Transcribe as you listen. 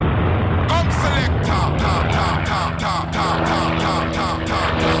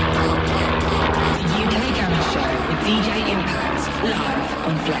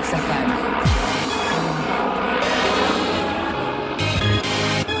on Flex FM.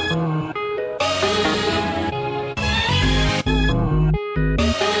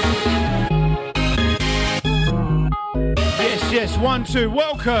 Yes, 1, 2,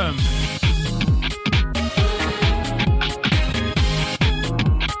 welcome.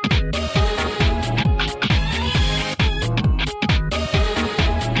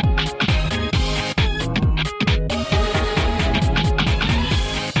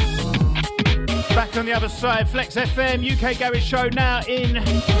 Back on the other side, Flex FM, UK Garage Show now in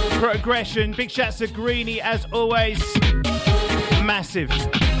progression. Big shouts to Greenie as always. Massive.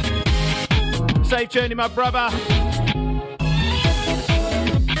 Safe journey, my brother.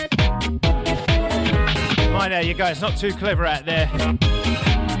 I know you guys not too clever out there.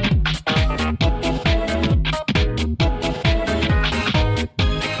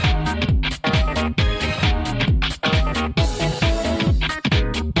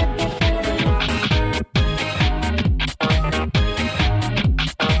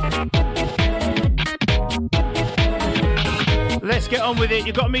 Let's get on with it.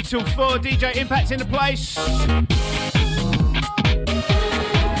 You got me till 4. DJ Impact in the place.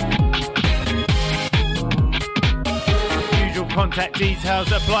 Contact details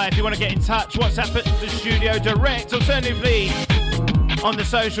apply if you want to get in touch. WhatsApp at the studio direct. Alternatively, on the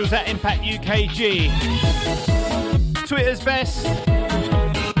socials at Impact UKG. Twitter's best.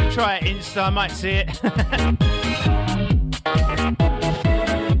 Try it Insta, I might see it.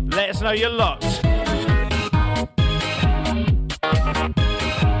 Let us know you're locked.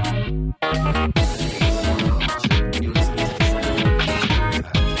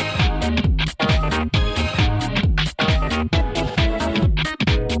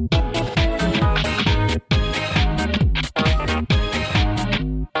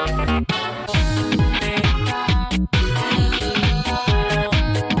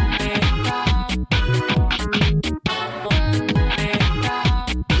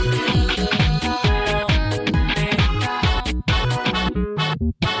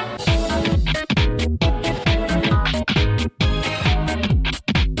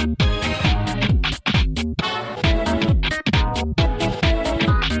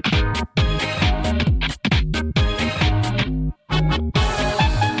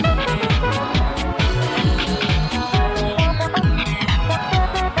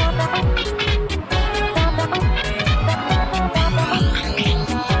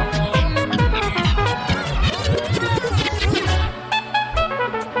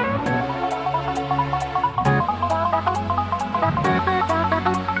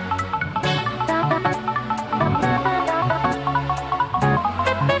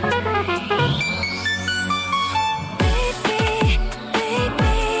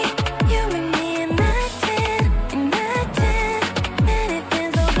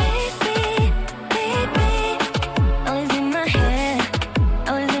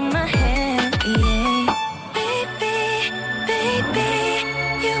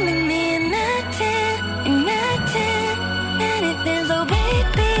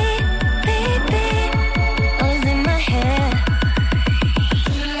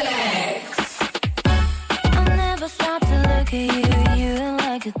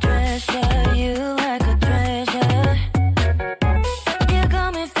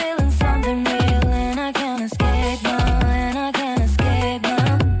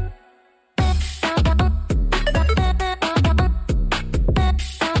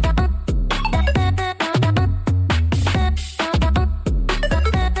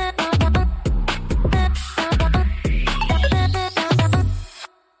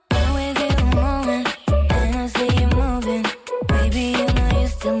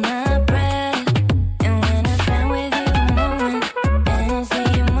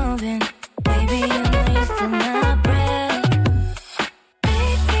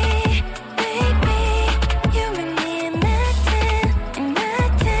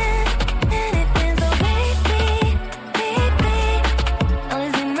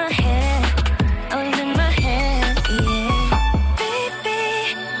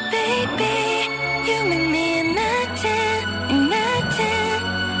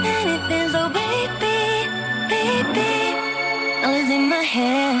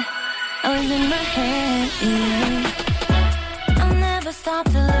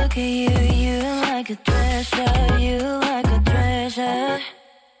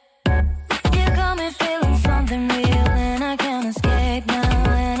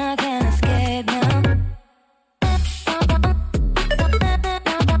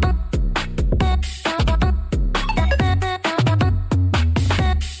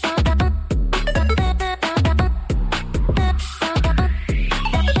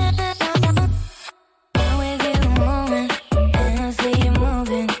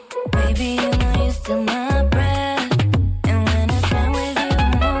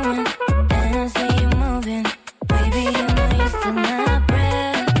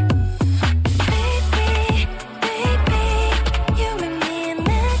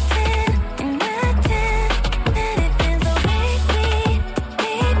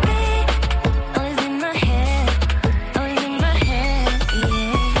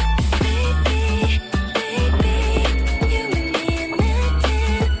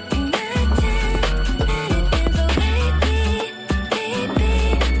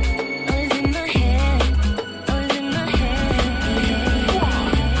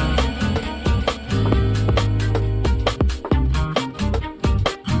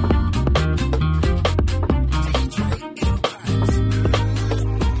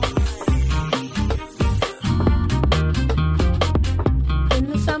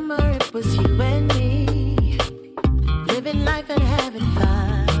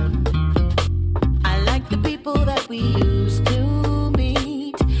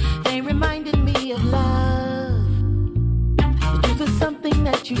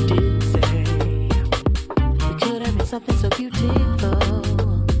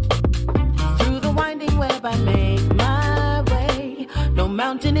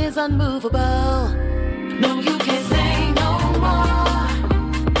 is unmovable. No, you can't say no more.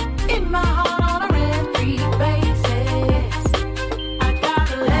 In my heart on a rent-free basis, I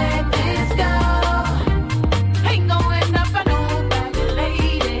gotta let this go. Ain't going up, I know back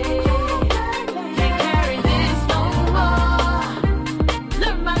lady. Can't carry this no more.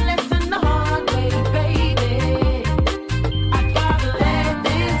 Learn my lesson the hard way, baby. I gotta let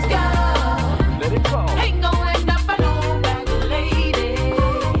this go. Let it go. Ain't going up, I know back lady.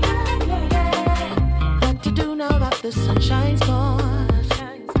 What to do now that the sun shines gone?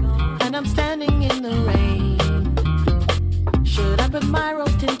 And I'm standing in the rain. Should I put my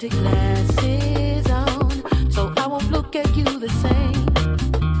rose-tinted glasses on so I won't look at you the same?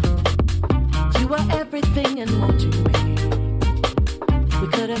 You are everything and more to me. We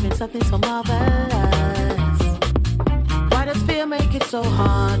could have been something so marvelous. Why does fear make it so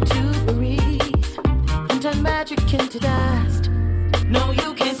hard to breathe and turn magic into dust? No,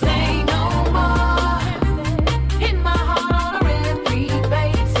 you can't say no more. In my heart on a rent-free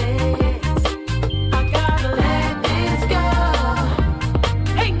basis, I gotta let this go.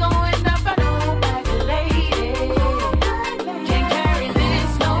 Ain't going up, I know back lady. Can't carry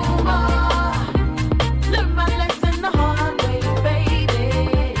this no more. Learn my lesson the hard way, baby.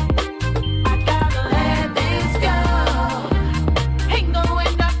 I gotta let this go. Ain't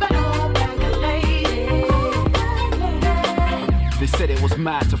going up, I know back lady. They said it was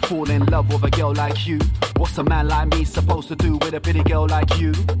mad to fall in love with a girl like you. What's a man like me supposed to do with a pretty girl like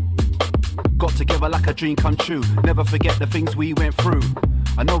you? Got together like a dream come true. Never forget the things we went through.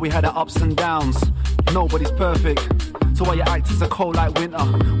 I know we had our ups and downs. Nobody's perfect. So why you acting so cold like winter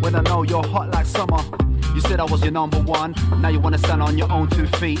when I know you're hot like summer? You said I was your number one. Now you wanna stand on your own 2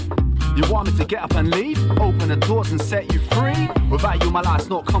 feet. You want me to get up and leave? Open the doors and set you free? Without you my life's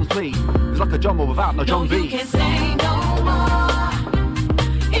not complete. It's like a drummer without no drum No, you beat. can't say no more.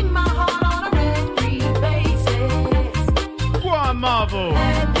 In my heart on a rent-free basis, What a marvel.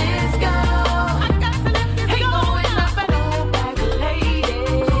 let this go. I got to let this Ain't go. Going up, I know back lady.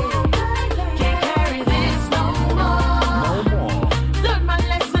 Can't carry this no more. No more. Learn my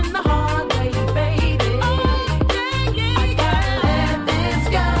lesson the hard way, baby. I gotta let this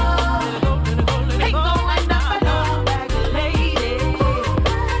go. Ain't going up, I know back lady.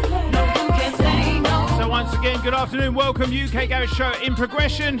 No, you can't say no. So once again, good afternoon. Welcome, UK Garage Show in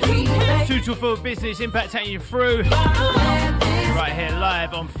progression. 2 till 4 business impact taking you through. Right here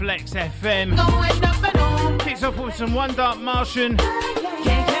live on Flex FM. Going up, I know. Kicks off with some One Dark Martian,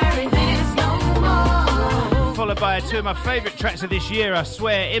 Can't carry this no more. followed by 2 of my favourite tracks of this year, I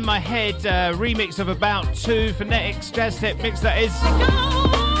swear. In My Head, remix of About 2, Phonetics, Jazz Tech mix that is.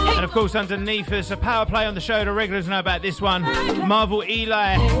 And of course underneath us, a power play on the show, the regulars know about this one. Marvel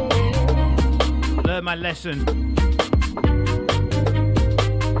Eli, Learn My Lesson.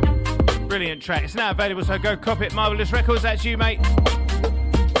 Brilliant track. It's now available, so go cop it. Marvelous Records, that's you, mate.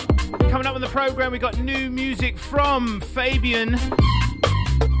 Coming up on the programme, we got new music from Fabian,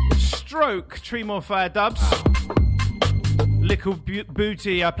 Stroke, Tremor Fire Dubs, Little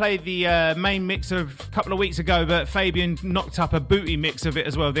Booty. I played the main mix of a couple of weeks ago, but Fabian knocked up a booty mix of it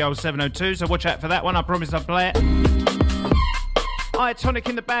as well, the old 702, so watch out for that one. I promise I'll play it. Iatonic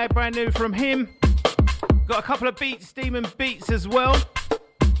in the bag, brand new from him. Got a couple of beats, Demon Beats as well.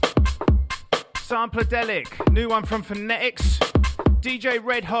 Sampledelic, new one from Phonetics. DJ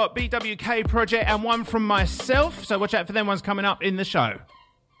Red Hot, BWK Project, and one from myself. So watch out for them ones coming up in the show.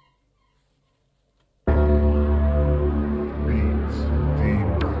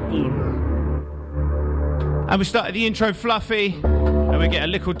 And we started the intro fluffy, and we get a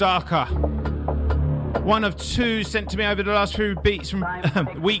little darker. One of 2 sent to me over the last few weeks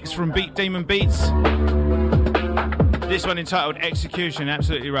from Beat Demon Beats. This one entitled Execution,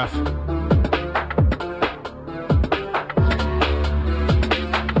 absolutely rough.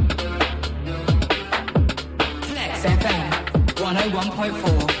 Flex FM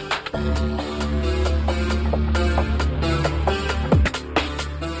 101.4.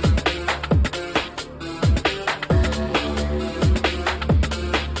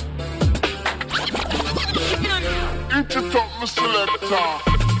 Top selector.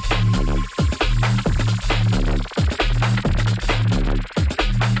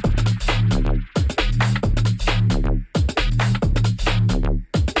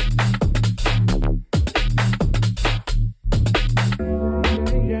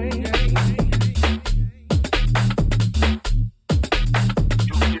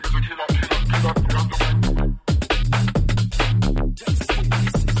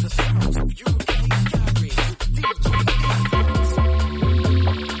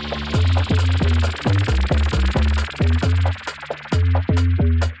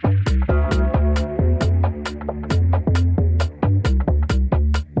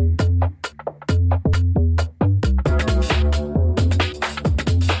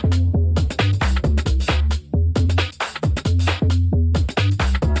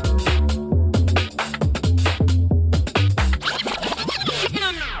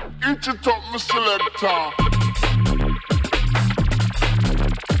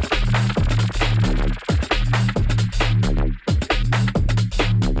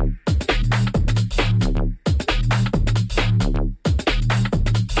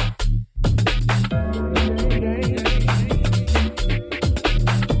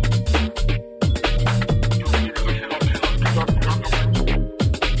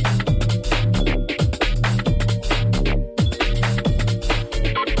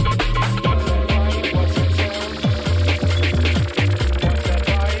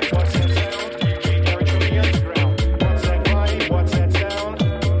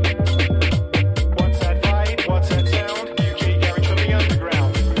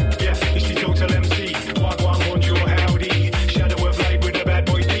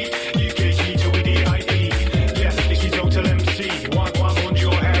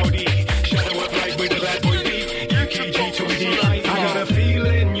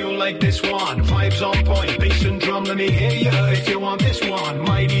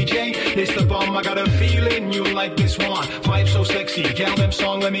 it's the bomb. I got a feeling you'll like this one. Vibe so sexy, gal them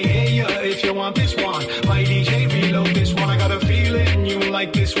song, let me hear ya if you want this one. My DJ reload this one. I got a feeling you'll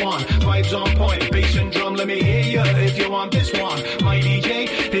like this one. Vibes on point, bass and drum, let me hear ya if you want this one. My DJ,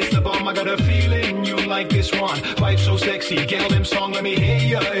 it's the bomb. I got a feeling you'll like this one. Vibe so sexy, gal them song, let me hear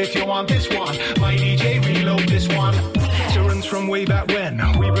ya if you want this one. My DJ reload this one. Veterans from way back when,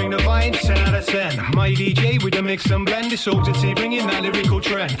 we bring the vibes 10 out of 10. My DJ with the mix and blend, it's OTT bringing that lyrical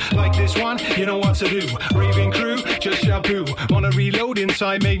trend. Like this one, you know what to do. Raving crew, just shampoo. Wanna reload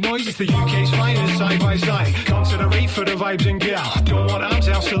inside, make noise, it's the UK's finest side by side. Come to the rave for the vibes and gal. Don't want arms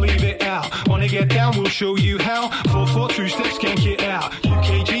out, so leave it out. Wanna get down, we'll show you how. 4-4, 2 steps, can't get out.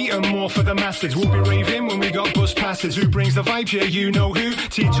 UKG and more for the masses. We'll be raving when we got bus passes. Who brings the vibes? Yeah, you know who.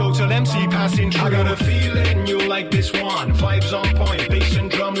 Teetotal MC passing through. I got a feeling you'll like this one. Vibes on point, bass and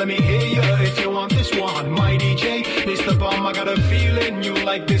drum, let me hear ya if you want this one. My DJ, it's the bomb. I got a feeling you'll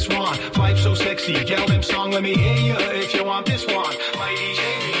like this one. Vibe so sexy, gal them song, let me hear ya if you want this one. My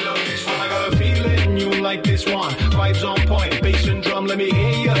DJ, reload this one. I got a feeling you'll like this one. Vibes on point, bass and drum, let me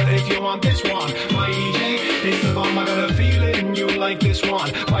hear ya if you want this one. My DJ, it's the bomb. I got a feeling you'll like this one.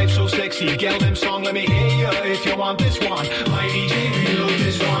 Vibe so sexy, gal them song, let me hear ya if you want this one. My DJ, reload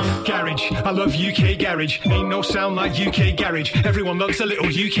this one. Garage, I love UK garage. Ain't no sound like UK garage. Everyone loves a little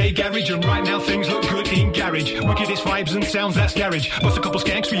UK garage, and right now things look good in garage. Wickedest vibes and sounds, that's garage. Bust a couple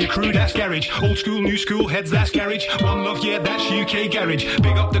skanks for your crew, that's garage. Old school, new school heads, that's garage. One love, yeah, that's UK garage.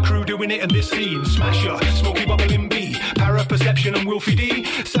 Big up the crew doing it in this scene. Smasher, Smokey Bubbling B, Para Perception and Wolfie D,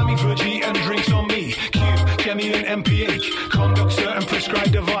 Sammy Virgie and drinks on me. Q, Jemmy and MPH, Conduct certain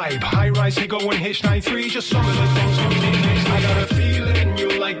prescribed a vibe. High rise, Higo and Hitch 93, just some of the songs coming in next. I got a feeling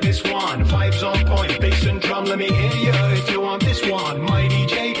you'll like this one. Vibes on point, bass and drum, let me hear ya if you want this one. My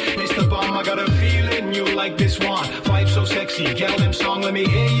DJ, it's the bomb. I got a feeling you'll like this one. Vibe so sexy, gal them song, let me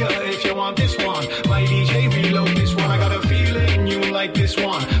hear ya if you want this one. My DJ, reload this one. I got a feeling you'll like this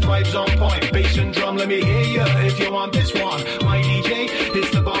one. Vibes on point, bass and drum, let me hear ya if you want this one. My DJ,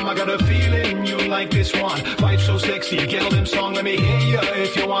 it's the bomb. I got a feeling you'll like this one. Vibe so sexy, gal them song, let me hear ya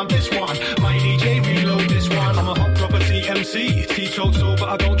if you want this one. My DJ, reload this one. I'm a hot property MC, teetotal but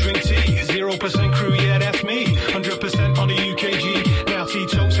I don't drink tea. 0% crew, yeah that's me. 100% on the UKG. Now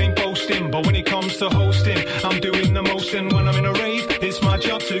teetotals ain't boasting, but when it comes to hosting, I'm doing the most. And when I'm in a rave, it's my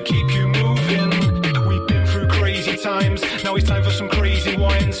job to keep you moving. We've been through crazy times, now it's time for some crazy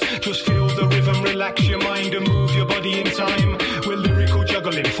wines. Just feel the rhythm, relax your mind and move your body in time. We're lyrical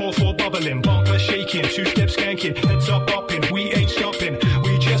juggling, 4-4 bubbling, bumper shaking, 2-step skanking, heads up bopping, we ain't stopping,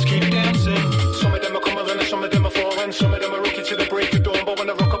 we just keep dancing. Some of them are coming and some of them are foreign, some of them are rookie to the break of dawn. But when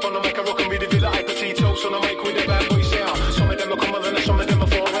I rock up on the mic, I rock and really feel like potatoes on the mic with the bad boy sound. Some of them are coming and some of them are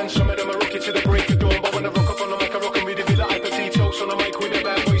foreign, some of them are rookie to the break of dawn. But when I rock up on the mic, I rock and really feel like potatoes on the mic with the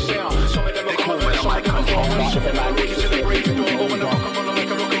bad boy sound. Some of them are coming and some of them are foreign, some of them are rookie to the break of dawn. But when I rock up on the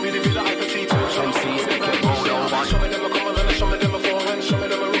mic, I rock and really feel like potatoes on the mic with the bad boy sound. Some of them are coming and some of them are foreign, some of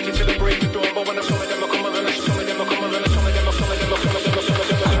them are rookie to the break of dawn. But when some of them are coming and some of them are coming and some of them are some of them are some of them are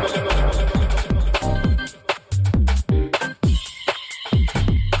some of them are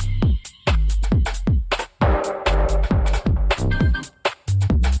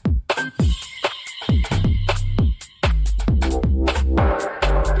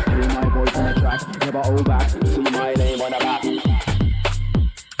never hold back, see my name on the map.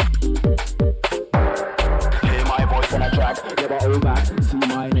 Hear my voice on the track, never hold back, see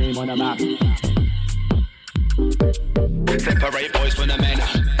my name on the map. Separate boys from the men.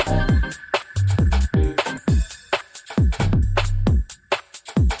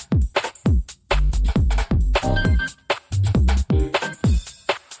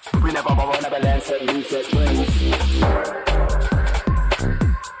 We never borrow, never learn, set rules, set trends.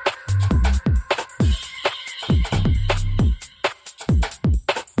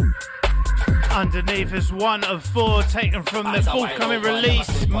 Underneath is one of 4 taken from the forthcoming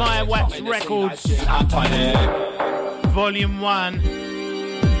release, Maya Wax Records, Volume 1.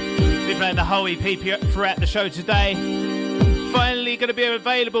 Been playing the whole EP throughout the show today. Finally going to be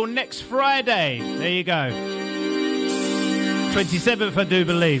available next Friday. There you go. 27th, I do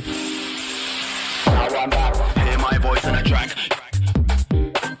believe. Now I'm back, hear my voice on the track.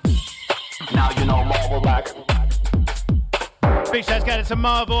 Now you know Marvel back. Big shouts going to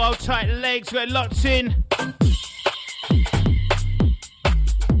Marvel, old tight legs, got it locked in. Hear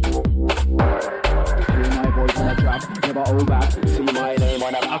my voice on the track, never hold back, see my name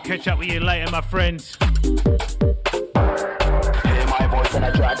on the map. I'll catch up with you later, my friends. Hear my voice on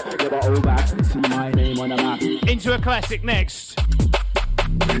the track, never hold back, see my name on the map. Into a classic next.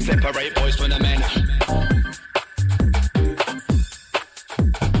 Separate boys from the men.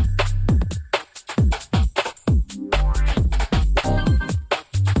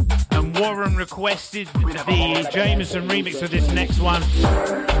 Warren requested the Jameson remix of this next one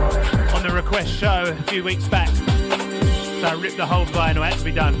on the request show a few weeks back. So I ripped the whole vinyl, had to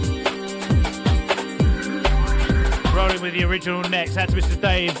be done. Rolling with the original next, that's Mr.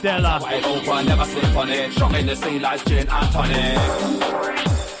 Dave Della. Never slip on it, strong in the scene like gin and tonic.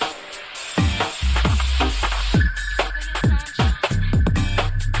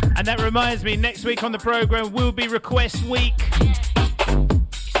 And that reminds me, next week on the programme will be Request Week.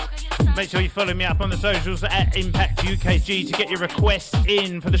 Make sure you follow me up on the socials at Impact UKG to get your requests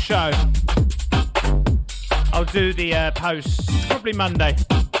in for the show. I'll do the posts probably Monday.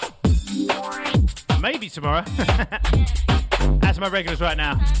 Maybe tomorrow. That's my regulars right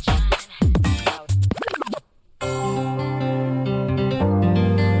now.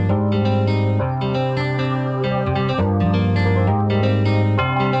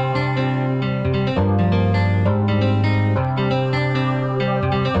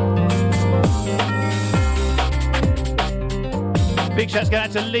 Big shouts going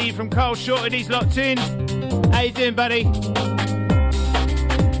out to Lee from Carl Shorten. He's locked in. How you doing, buddy?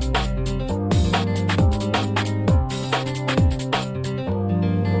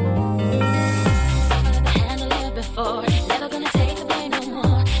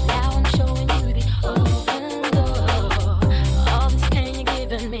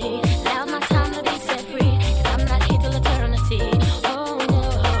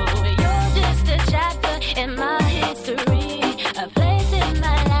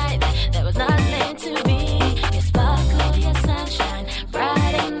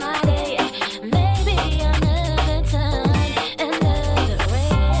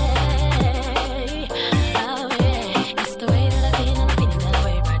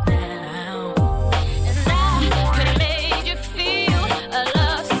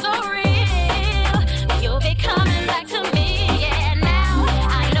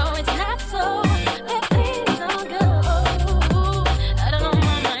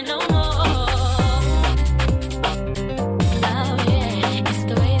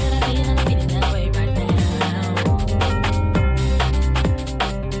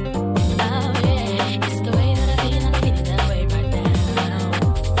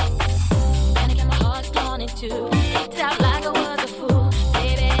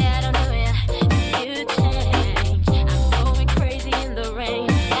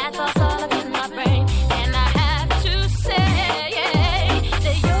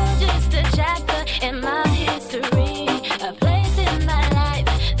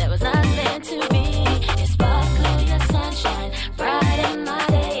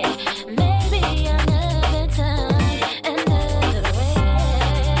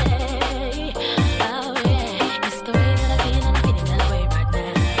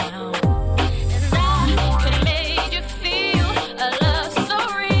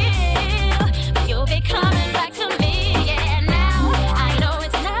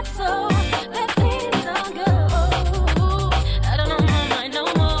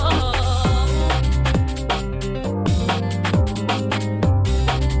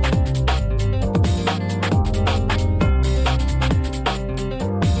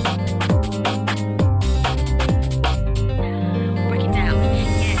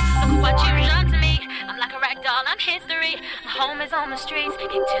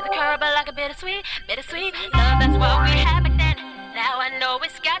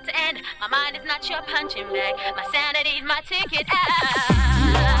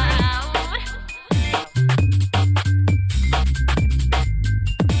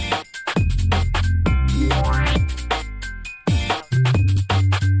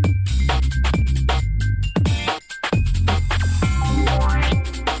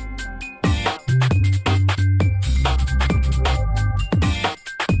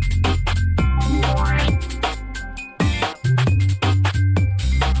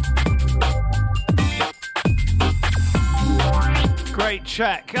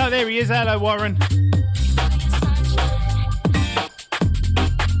 Track. Oh, there he is. Hello, Warren.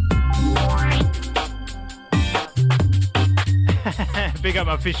 Big up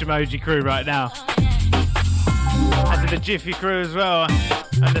my fish emoji crew right now. As to the Jiffy crew as well.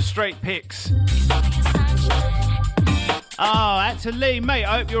 And the straight pics. Oh, that's to Lee, mate.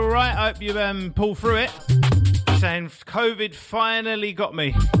 I hope you're alright. I hope you pull through it. Saying COVID finally got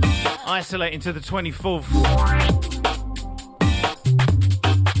me. Isolating to the 24th.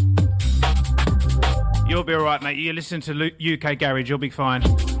 You'll be alright, mate. You listen to UK Garage, you'll be fine.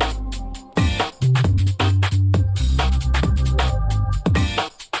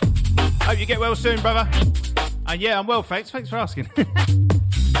 Hope you get well soon, brother. Yeah, I'm well, thanks. Thanks for asking.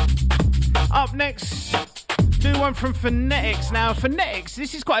 Up next, New one from Phonetics. Now, Phonetics,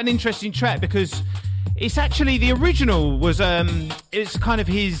 this is quite an interesting track because it's actually the original was it's kind of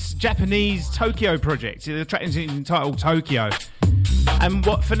his Japanese Tokyo project. The track is entitled Tokyo. And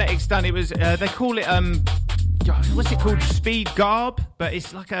what Phonetics done, it was they call it what's it called? Speed Garb, but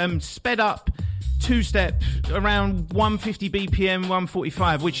it's like sped up two-step around 150 BPM,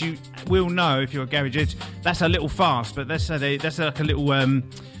 145, which you will know if you're a garage edge. That's a little fast, but that's like a little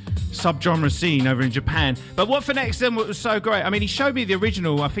sub-genre scene over in Japan. But what Phonetics done was so great. I mean, he showed me the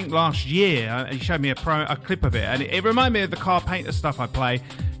original, I think, last year. He showed me a clip of it, and it reminded me of the Car Painter stuff I play.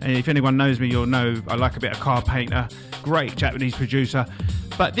 And if anyone knows me, you'll know I like a bit of Car Painter. Great Japanese producer.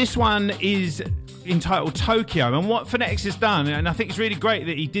 But this one is entitled Tokyo, and what Phonetics has done, and I think it's really great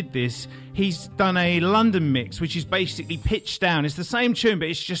that he did this, he's done a London mix, which is basically pitched down. It's the same tune, but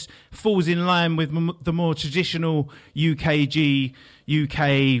it just falls in line with the more traditional UK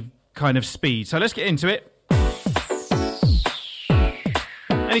kind of speed. So let's get into it.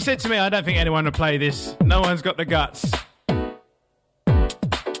 And he said to me, I don't think anyone will play this. No one's got the guts.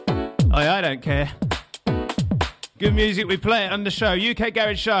 I don't care. Good music, we play it on the show. UK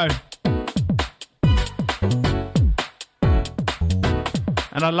Garage Show.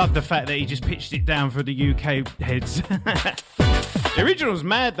 And I love the fact that he just pitched it down for the UK heads. The original's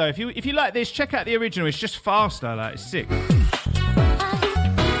mad though. If you like this, check out the original. It's just faster, like it's sick.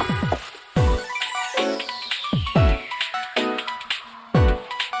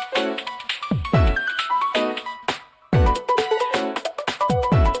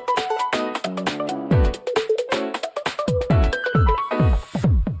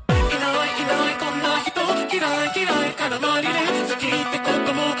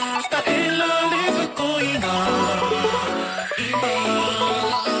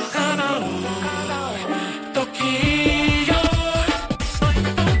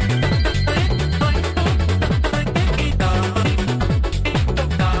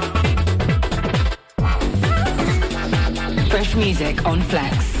 Music on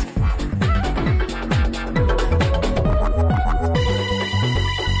Flex.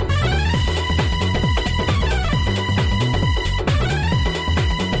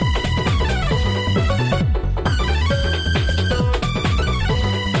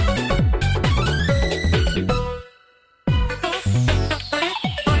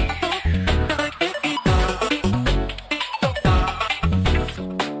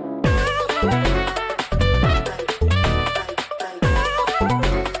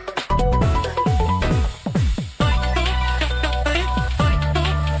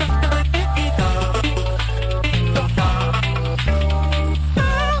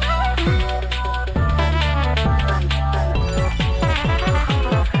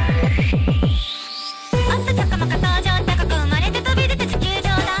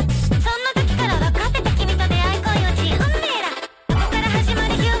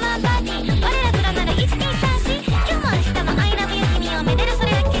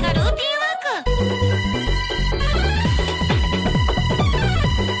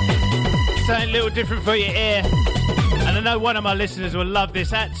 Different for your ear, and I know one of my listeners will love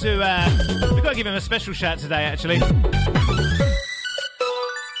this. We've got to give him a special shout today, actually.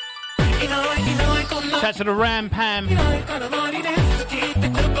 Shout to the Ram Pam.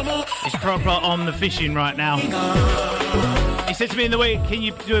 He's proper on the fishing right now. He said to me in the week, can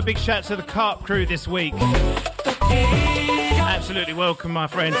you do a big shout to the Carp crew this week? Absolutely welcome, my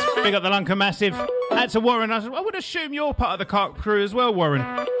friends. Big up the Lunker Massive. Out to Warren. I would assume you're part of the Carp crew as well,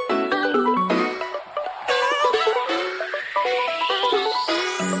 Warren.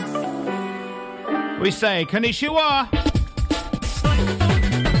 We say konnichiwa.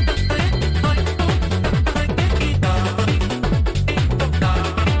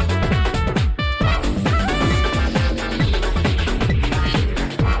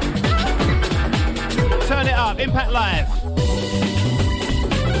 Turn it up, Impact Live.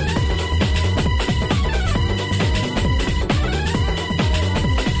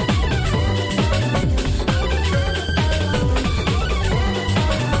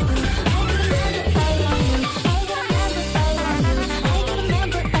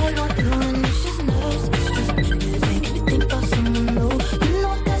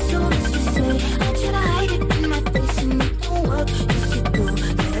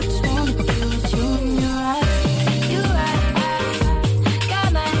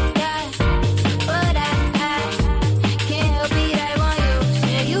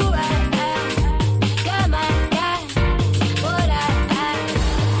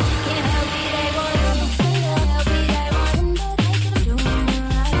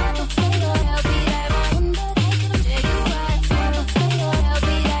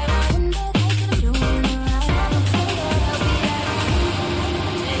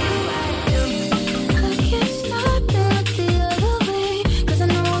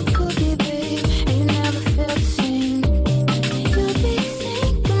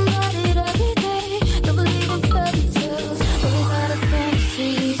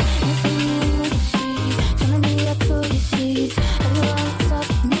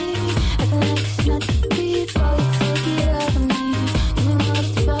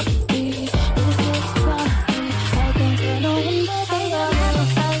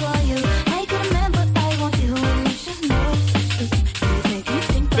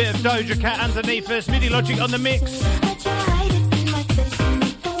 Cat underneath us. MIDI Logic on the mix.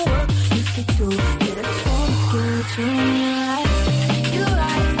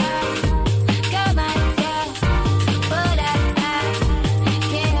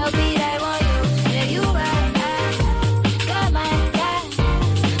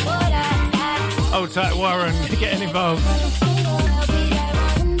 Old tight Warren getting involved.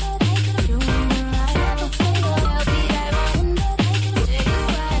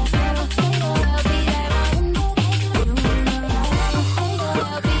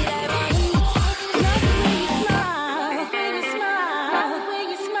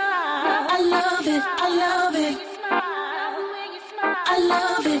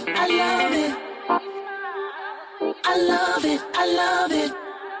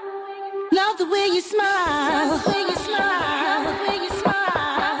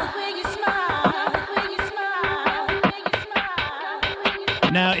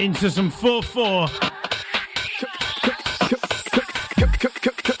 Now into some 4/4.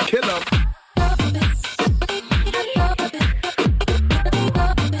 Killer.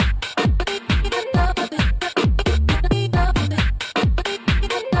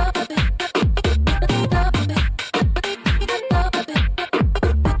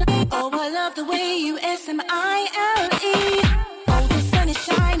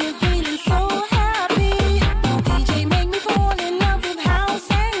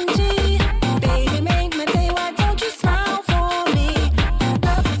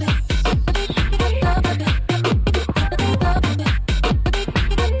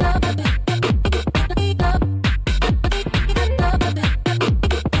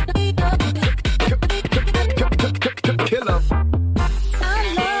 I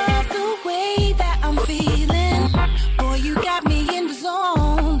love the way that I'm feeling.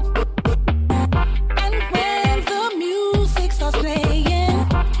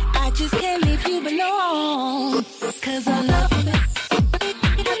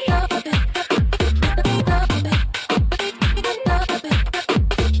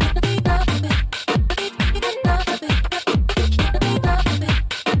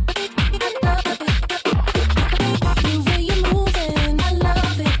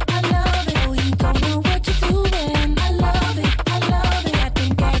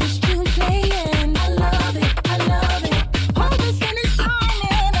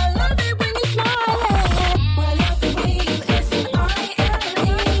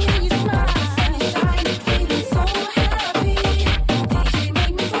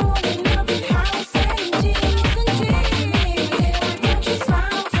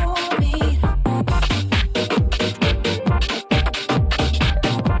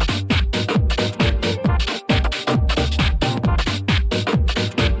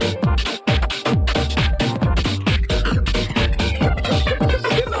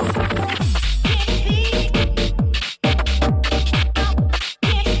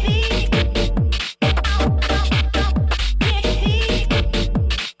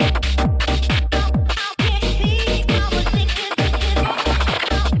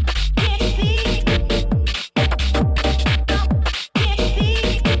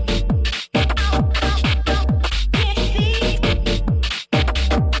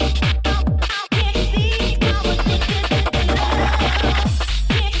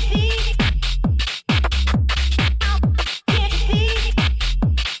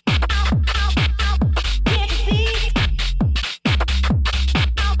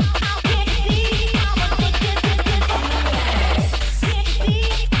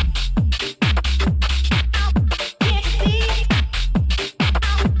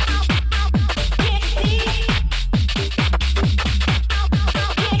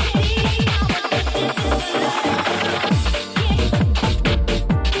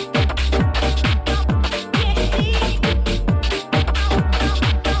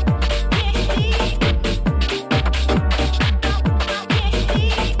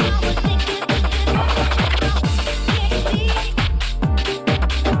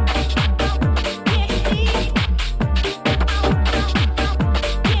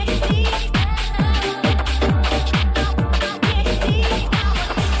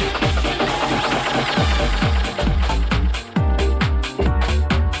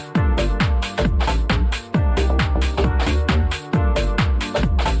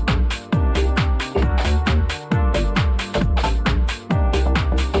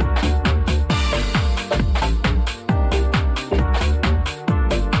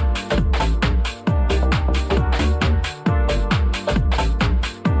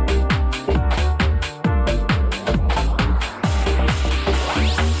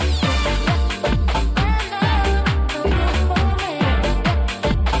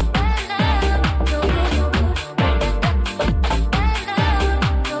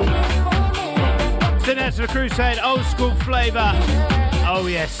 Send out to the Crusade, old school flavour. Oh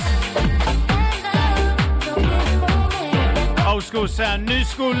yes. Old school sound, new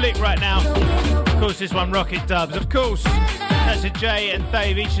school lick right now. Of course this one, Rocket Dubs. Of course, that's a Jay and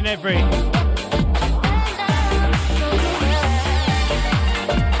Dave each and every.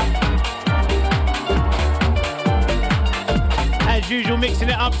 As usual, mixing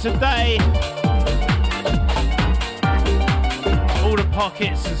it up today. All the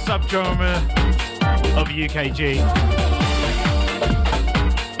pockets and subgenre of UKG.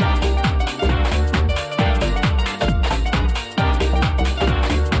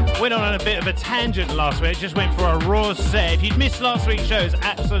 Went on a bit of a tangent last week, just went for a raw set. If you'd missed last week's show, it's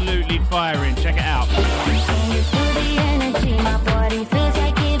absolutely firing. Check it out. Can you feel the energy? My body feels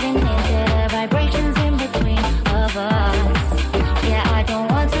like giving in to the vibrations in between of us. Yeah, I don't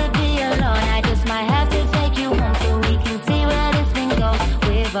want to be alone. I just might have to take you home so we can see where this thing goes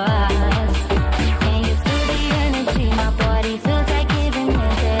with us. Can you feel the energy? My body feels like giving in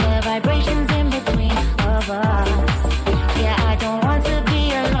to the vibrations in between of us. Yeah, I don't want to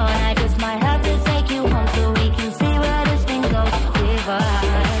be alone. I just might have to take you home so we can see where this thing goes with us.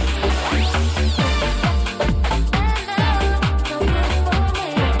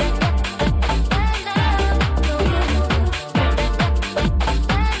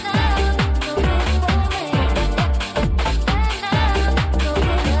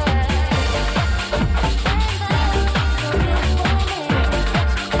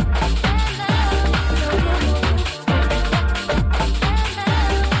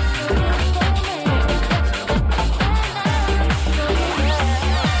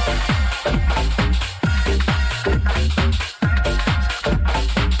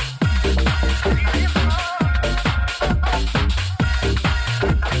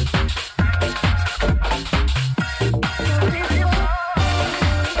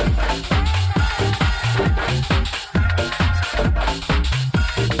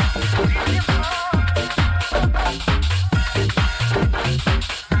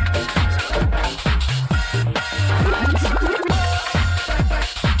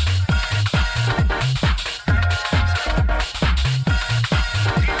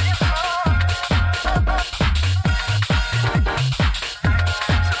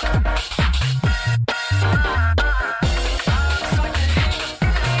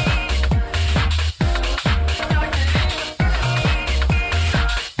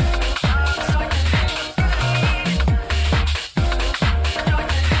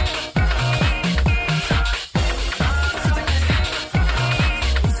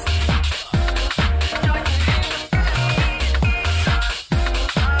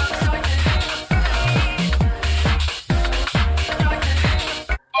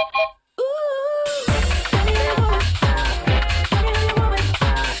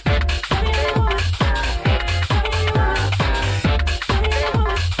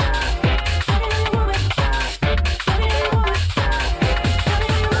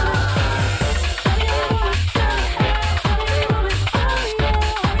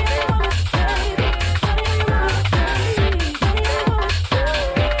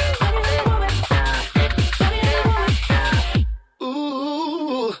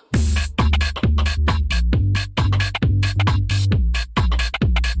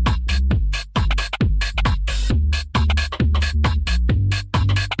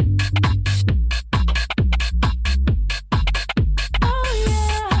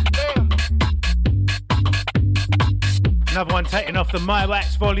 Another one taken off the My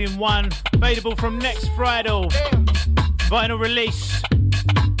Wax Volume 1, available from next Friday. Vinyl release.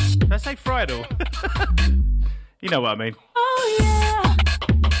 Did I say Friday? You know what I mean. Oh yeah,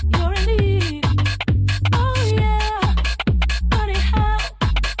 you're in need. Oh yeah, buddy how?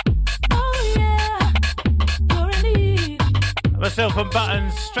 Oh yeah, you're in need. Myself and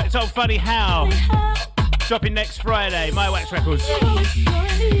Buttons, Straight Old Funny How. Dropping next Friday, My Wax Records.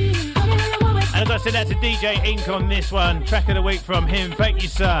 And I've got to send out to DJ Ink on this one. Track of the week from him. Thank you,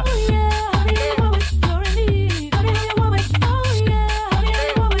 sir. Oh yeah.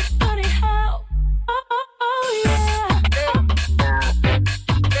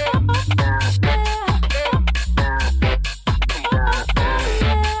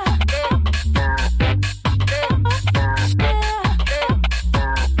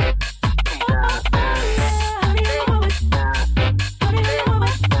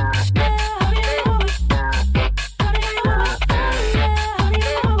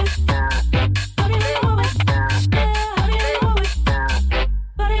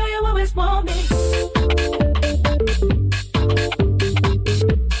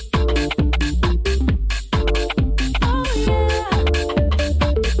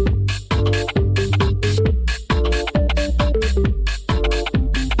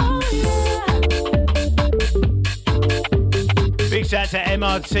 to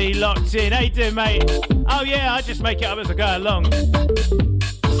MRT locked in. How you doing, mate? Oh yeah, I just make it up as I go along.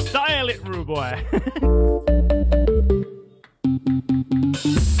 Style it, rude boy.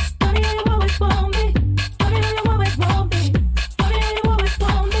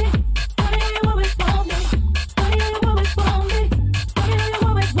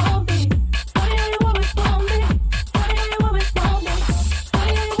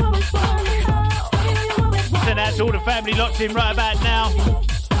 All the family locked in right about now.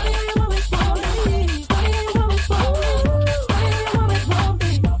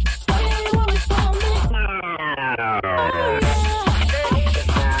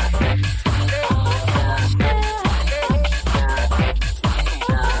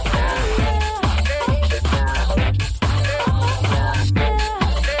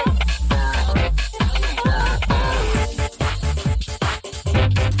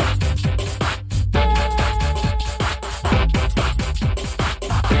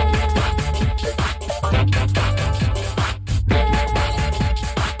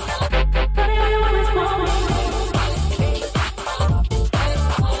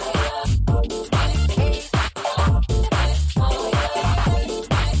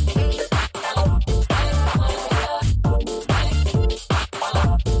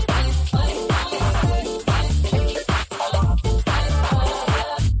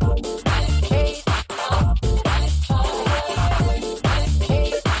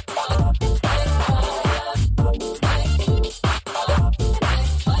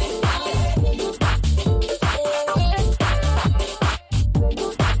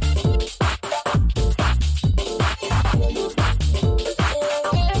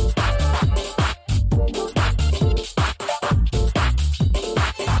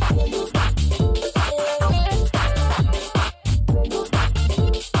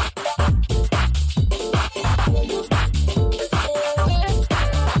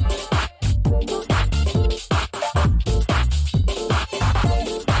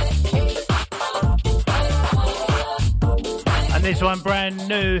 One brand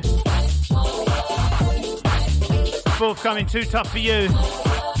new, forthcoming, Too Tough For You,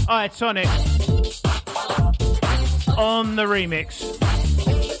 Iatonic on the remix.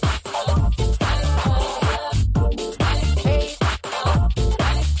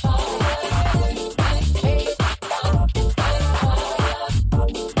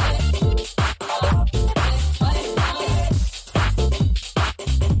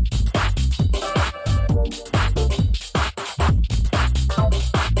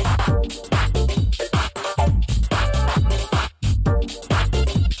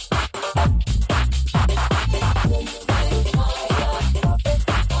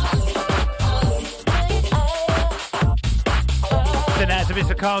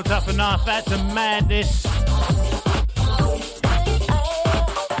 Carl's up enough, that's a madness.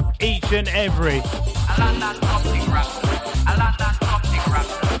 Each and every.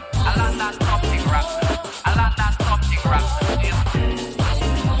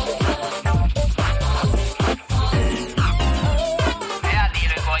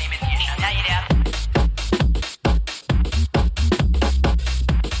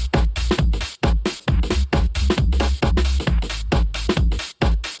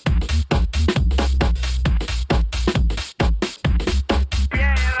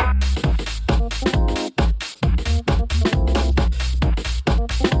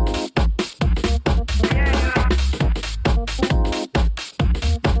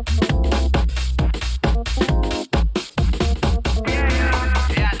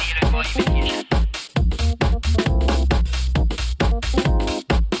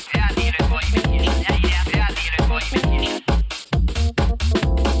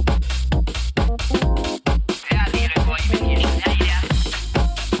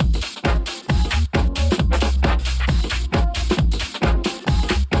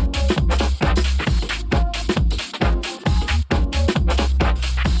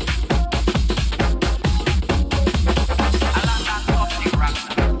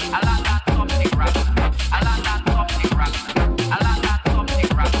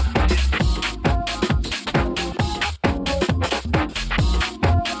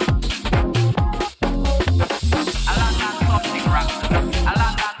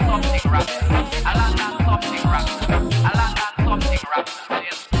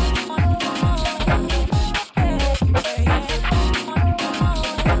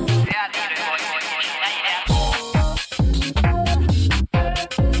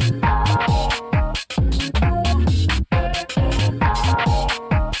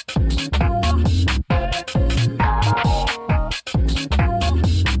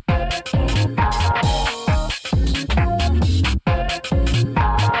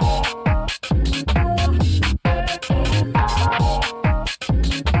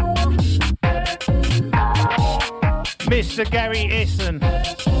 Mr. Gary Eason.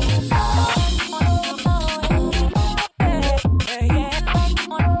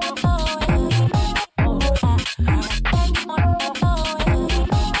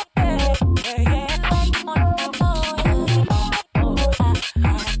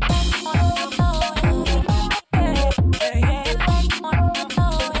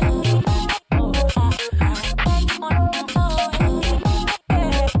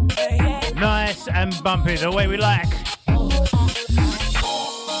 Nice and bumpy, the way we like.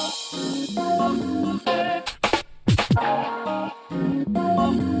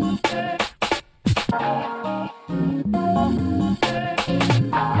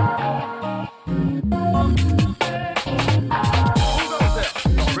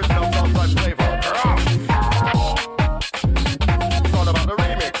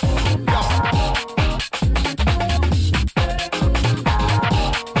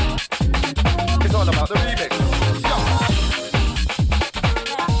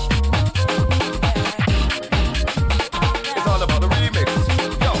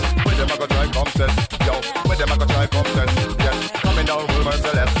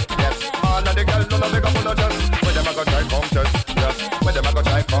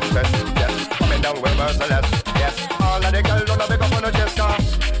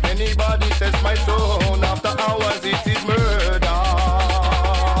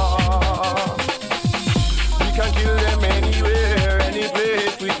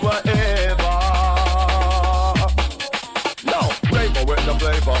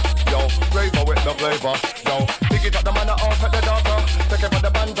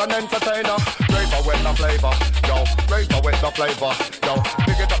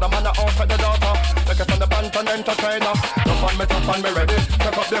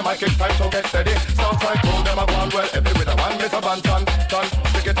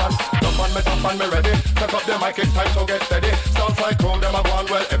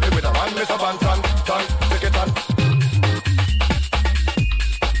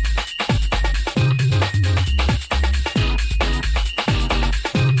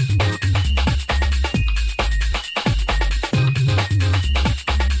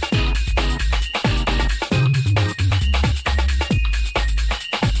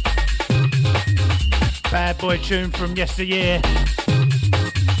 Tune from yesteryear.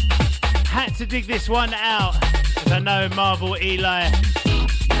 Had to dig this one out, as I know Marvel, Eli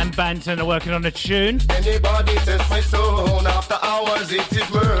and Banton are working on a tune. Anybody test my soul after hours, it is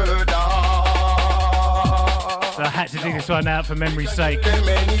murder. So I had to dig this one out for memory's sake.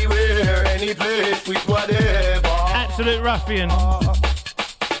 Anywhere, any place, with whatever. Absolute ruffian.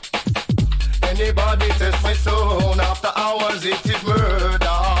 Anybody test my soul after hours, it is murder.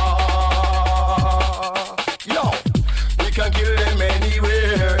 Can kill them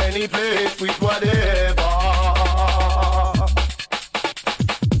anywhere, any place, with whatever.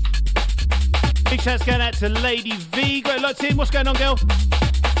 Big shouts going out to Lady V. Got it locked in. What's going on, girl?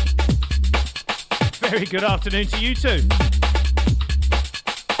 Very good afternoon to you too.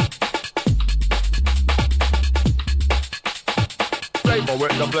 Flavor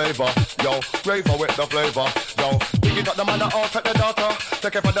with the flavor, yo. Flavor with the flavor, yo. Dig it up the man out at the daughter.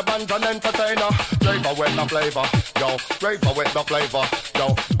 Take it for the band and entertainer. Flavor with the flavor, yo. Flavor with the flavor,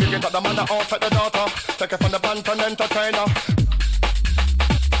 yo. Dig it up the man out at the daughter. Take it from the band and entertainer.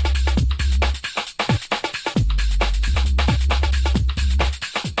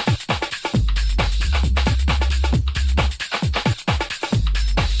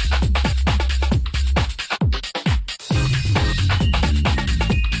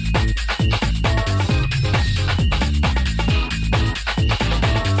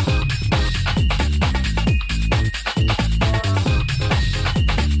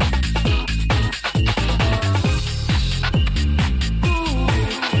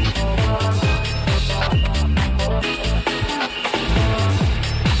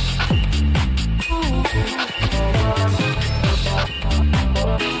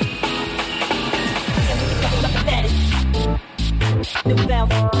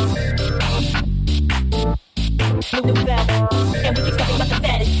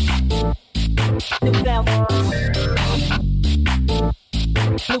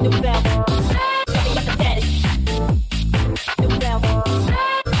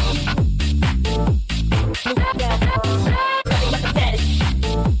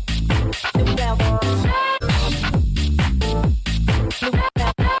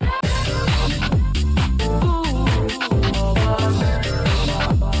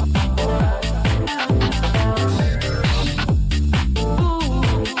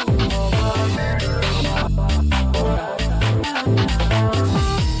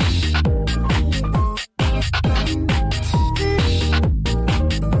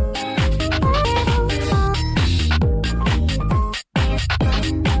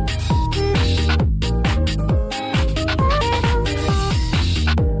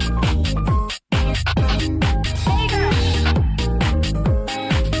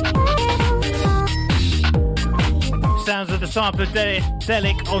 sample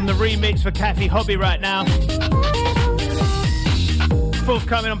Delic on the remix for Kathy Hobby right now.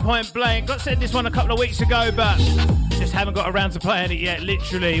 Forthcoming on Point Blank. Got sent this one a couple of weeks ago, but just haven't got around to playing it yet.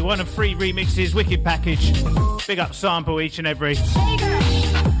 Literally, one of 3 remixes, wicked package. Big up sample each and every.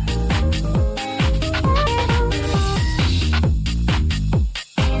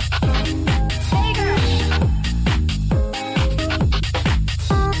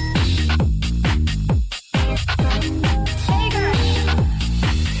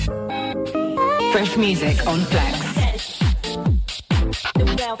 Fresh music on Flex.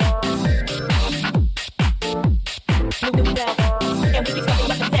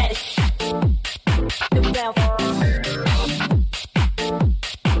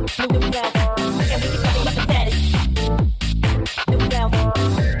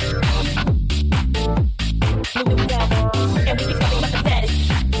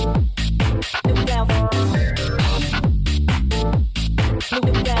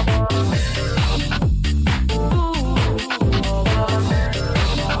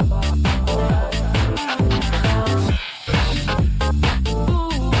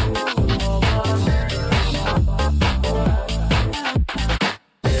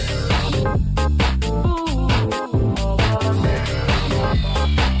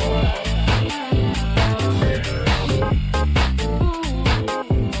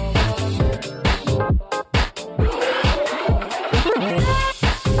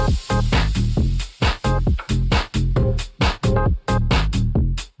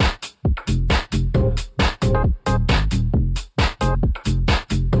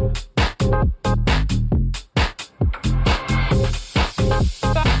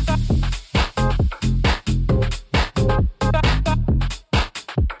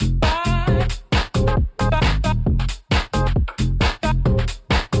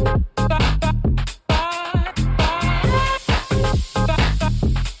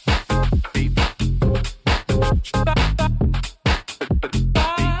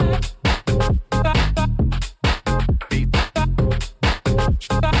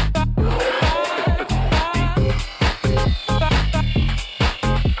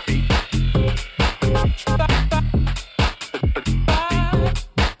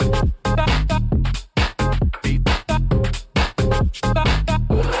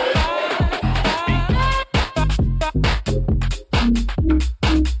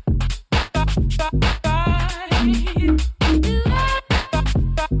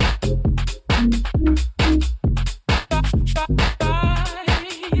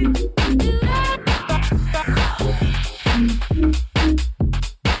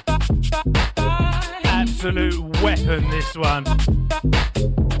 Absolute weapon, this one.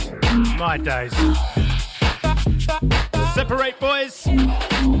 My days. Separate, boys.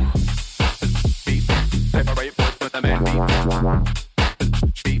 Separate boys from the men.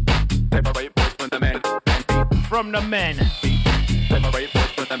 Separate boys from the men. From the men. Separate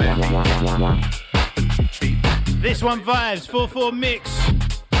boys from the men. This one vibes, 4/4 mix.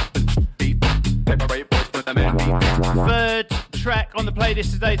 Separate boys from the men. Third track on the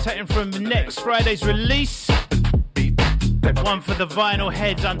playlist today, taken from next Friday's release. One for the vinyl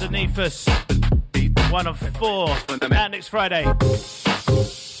heads underneath us. One of 4 out next Friday.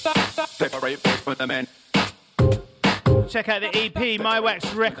 Separate boys from the men. Check out the EP, My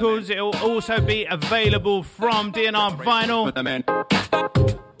Wax Records. It will also be available from DNR Vinyl.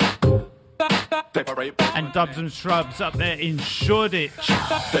 And Dubs and Shrubs up there in Shoreditch.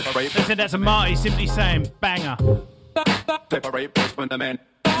 Let's send that to Marty, simply saying banger. Separate boys from the men.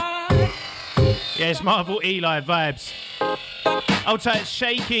 Yes, Marvel Eli vibes. Old tight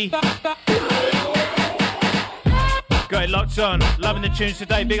shaky. Got it locked on. Loving the tunes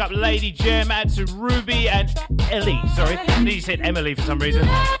today. Big up Lady Gem. Add to Ruby and Ellie. Sorry, I think you said Emily for some reason.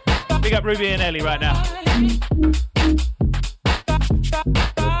 Big up Ruby and Ellie right now.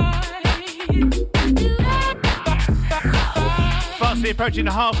 Fastly approaching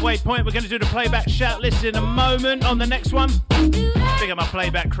the halfway point. We're going to do the playback shout list in a moment on the next one. Big up my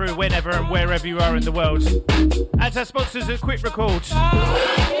playback crew whenever and wherever you are in the world. As our sponsors at Quick Records.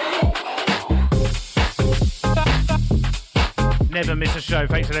 Never miss a show,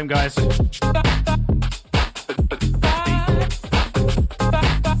 thanks to them guys.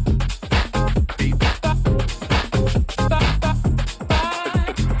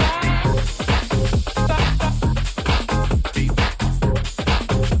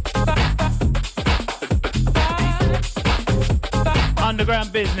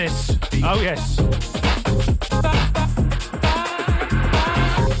 Underground business. Oh yes.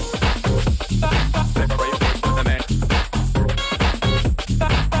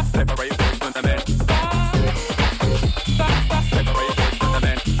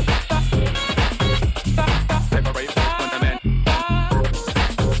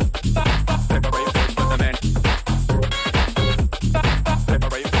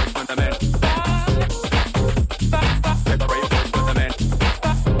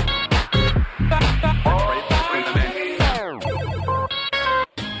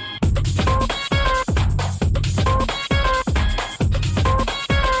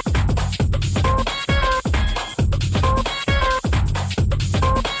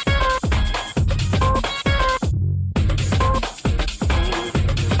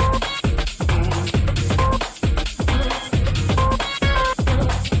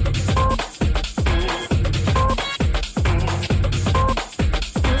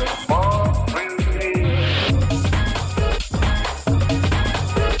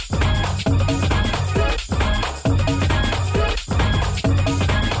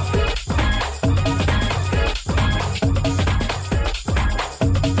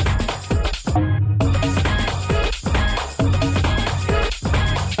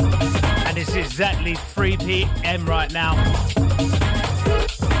 exactly 3 p.m. right now.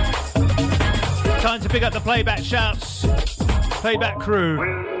 Time to pick up the playback shouts. Playback crew.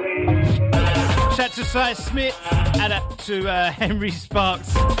 Shout to Cy Smith and up to Henry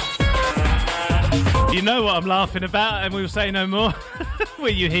Sparks. You know what I'm laughing about, and we'll say no more.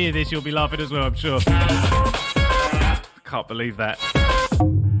 When you hear this, you'll be laughing as well, I'm sure. Can't believe that.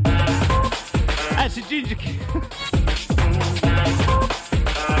 That's a Ginger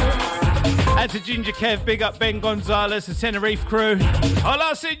That's a Ginger Kev, big up Ben Gonzalez, the Tenerife crew.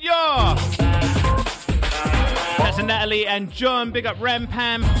 Hola, senor! That's a Natalie and John, big up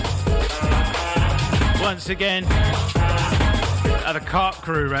Rampam. Once again, the Cart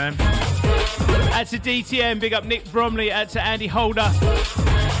crew, man. That's a DTM, big up Nick Bromley, that's to Andy Holder.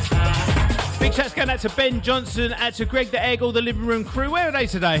 Big shouts going out to Ben Johnson, out to Greg the Egg, all the living room crew. Where are they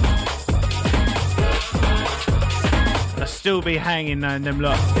today? They'll still be hanging in them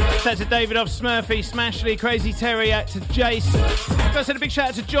lot. Shout out to David off Smurfy, Smashley, Crazy Terry, out to Jace. Got to send a big shout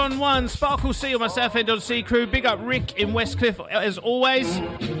out to John One, Sparkle C on my South End on Sea crew. Big up Rick in Westcliff as always.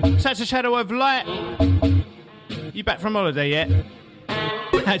 Shout out to Shadow of Light. You back from holiday yet?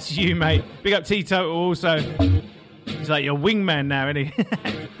 That's you, mate. Big up T-Total also. He's like your wingman now, isn't he?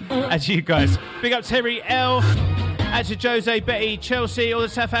 That's you guys. Big up Terry L. Out to Jose, Betty, Chelsea, all the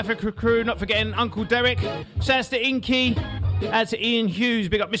South Africa crew, not forgetting Uncle Derek. Shouts to Inky. Out to Ian Hughes,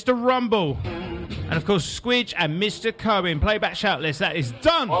 big up Mr. Rumble. And of course, Squidge and Mr. Cohen. Playback shout list, that is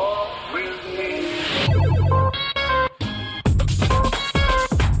done.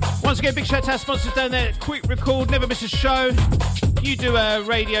 Once again, big shout out to our sponsors down there. Quick Record, never miss a show. You do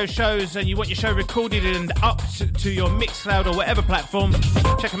radio shows and you want your show recorded and up to your Mixcloud or whatever platform,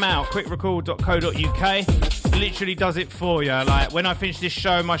 check them out, quickrecord.co.uk. Literally does it for you. Like, when I finish this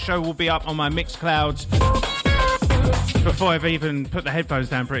show, my show will be up on my Mixclouds before I've even put the headphones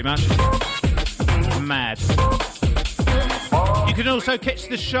down, pretty much. Mad. You can also catch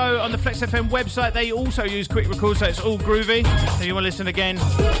the show on the Flex FM website. They also use Quick Record, so it's all groovy. So if you want to listen again,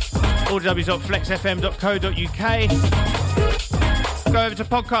 www.flexfm.co.uk. Go over to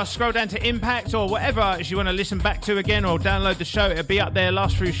podcast, scroll down to Impact or whatever if you want to listen back to again or download the show. It'll be up there.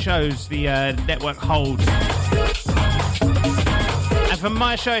 Last few shows the network holds. And for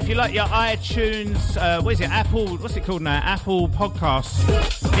my show, if you like your iTunes, what is it? Apple, what's it called now? Apple Podcasts.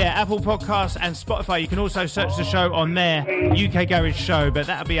 Yeah, Apple Podcasts and Spotify. You can also search the show on there, UK Garage Show, but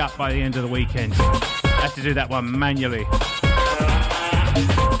that'll be up by the end of the weekend. I have to do that one manually.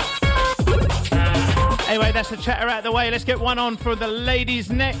 Anyway, that's the chatter out of the way. Let's get one on for the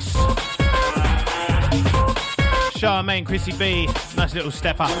ladies next. Charmaine, Chrissy B, nice little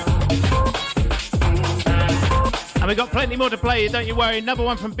step up. And we've got plenty more to play, don't you worry. Another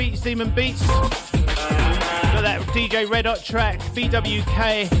one from Beats Demon Beats. Got that DJ Red Hot track,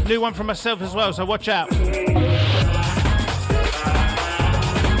 BWK. New one from myself as well, so watch out.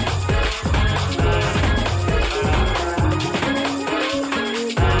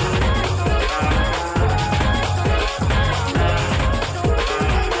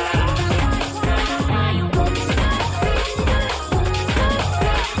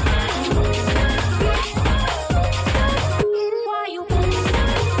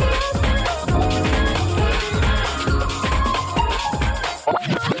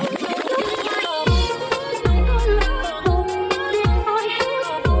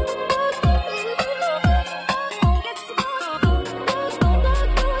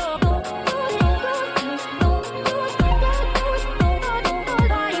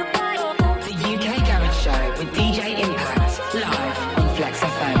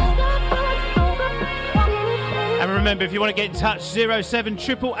 If you want to get in touch,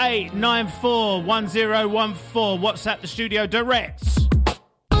 07888 941014. WhatsApp the studio direct.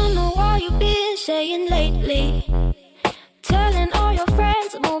 I know what you've been saying lately, telling all your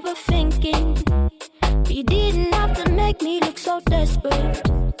friends I'm overthinking. You didn't have to make me look so desperate,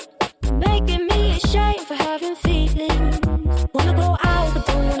 making me ashamed for having feelings. Wanna go out but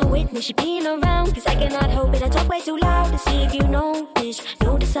don't wanna witness you being around, cause I cannot help it, I talk way too loud to see if you notice.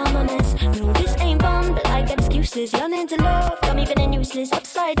 Notice I'm a mess, no this ain't fun, but I got excuses. Learning to love, got me feeling useless.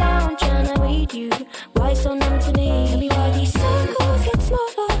 Upside down, trying to read you, why so numb to me? Tell me why these circles get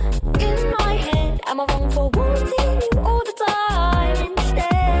smaller in my head. Am I wrong for wanting you all the time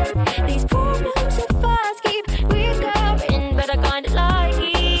instead? These problems so fast keep recurring, but I kinda like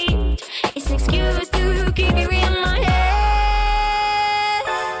it. It's an excuse to keep you in my head.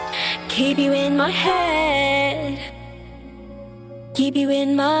 Keep you in my head. Keep you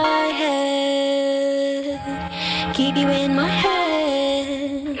in my head. Keep you in my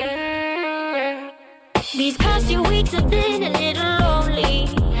head. These past few weeks have been a little lonely.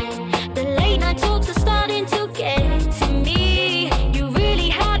 The late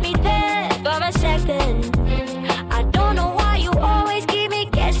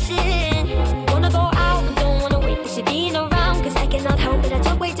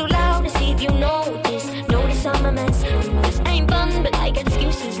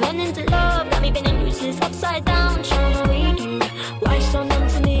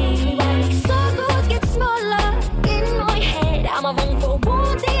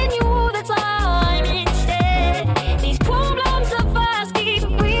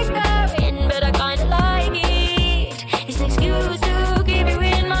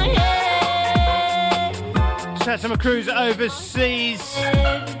out to my crews overseas.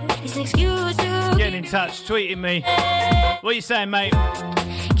 Getting in touch, tweeting me. What are you saying, mate?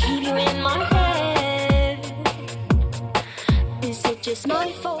 Keep you in my head. Is it just my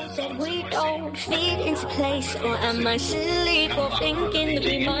fault that we don't fit into place? Or am I silly for thinking that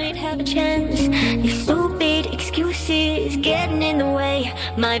we might have a chance? These stupid excuses getting in the way.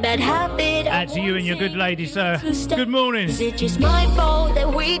 My bad habit. Out to you and your good lady, sir. Good morning. Is it just my fault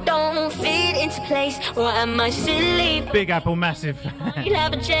that we don't fit into place? Or am I silly? Big Apple massive. We'll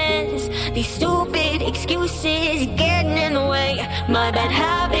have a chance. These stupid excuses getting in the way. My bad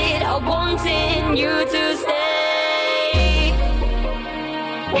habit of wanting you to stay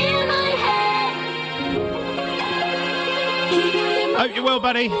in my head. Hope you're well,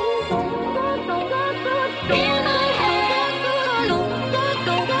 buddy. In my head.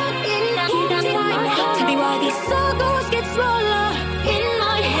 Tell me why these circles get smaller in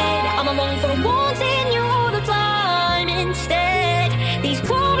my head. I'm alone for wanting you all the time instead. These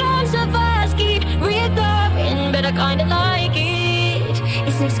problems of us keep recurring, but I kinda like it.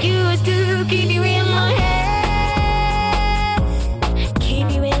 It's an excuse to keep you in my head.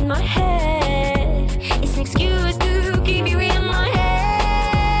 Keep you in my head. It's an excuse to keep you in my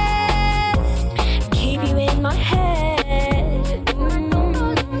head. Keep you in my head.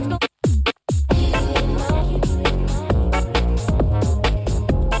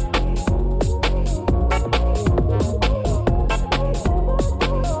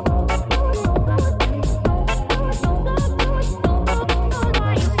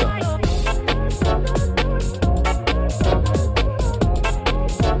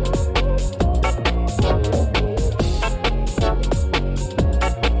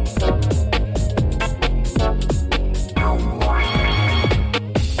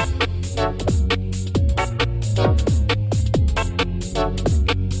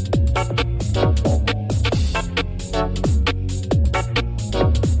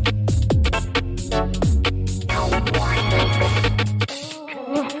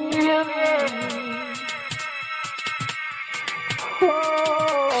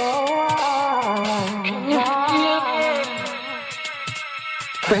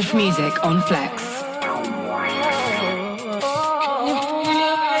 Fresh music on Flex.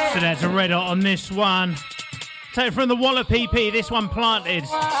 So that's a red hot on this one. Take it from the Wallop EP, this one Planted.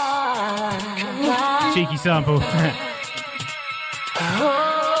 Cheeky sample.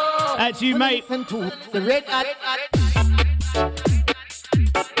 That's you, mate. The red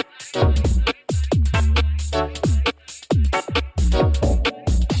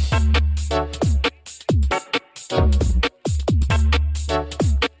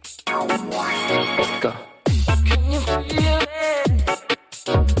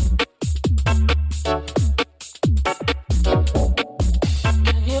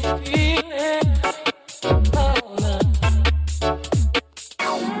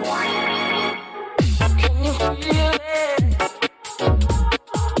Yeah.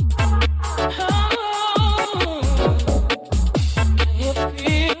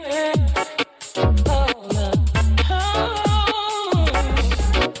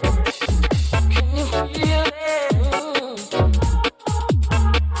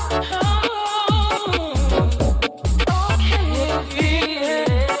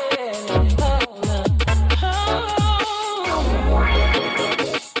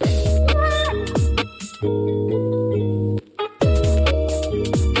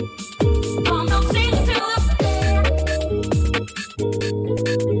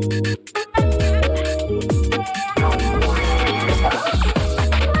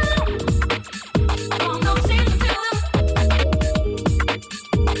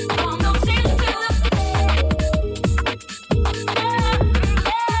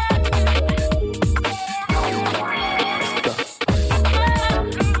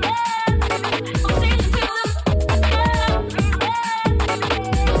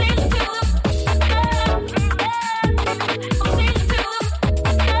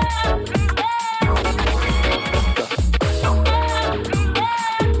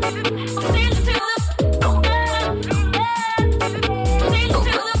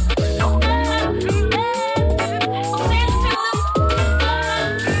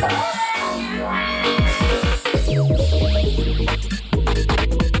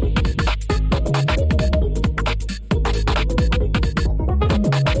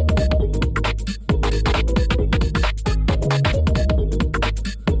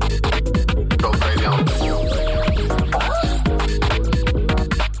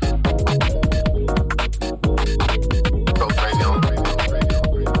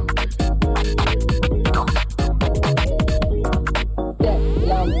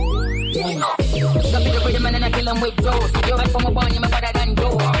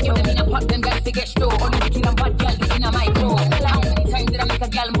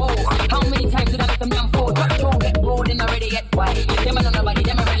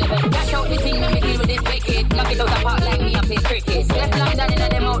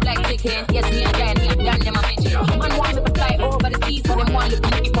 maintain. Yes, me and Dan, them a mention. Man want me to fly over the seas, so them want to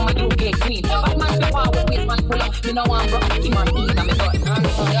be from a UK queen. But man, before we waste man pull up, me no want broke, him and me, and me got.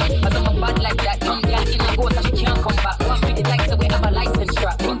 Cause I'm a bad like that, young girl in a boat, and she can't come back. One with the likes, so we have a license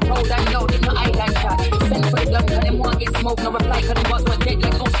strap. Big proud and loud, them no island chat. Send for the dumb, cause them want get smoke, no reply, cause them boss were dead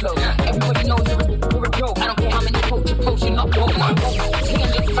like no flow. Everybody knows we're a joke, I don't care how many poaching up, go, man.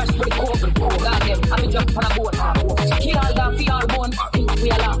 Change fresh with the corporate code, got them, I be jump on a boat. Kill all that, we all one, think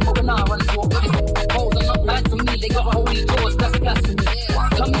we all out, but we not run for it. Hold on, not bad for me, they got a holy doors, that's blasphemy.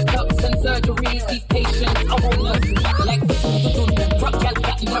 Tummy tucks and surgeries, these patients, I won't nurse. Like, rock gal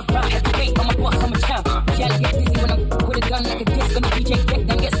got me up, I have to wait, I'm a boss, I'm a champ. Gal get busy when I'm with a gun like a disc on the DJ deck,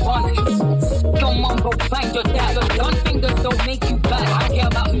 then get spawned. Yo, mumbo, find your dad, your gun fingers don't make you bad. I don't care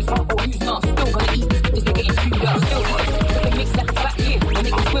about who's hot or who's not, still gonna eat this, just getting chewed up. Still eat it, so they mix like a fat kid, and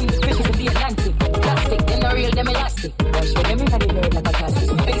they can swim with fishes in the Atlantic. Plastic, then the real, them elastic. That's what everybody learned like a classic.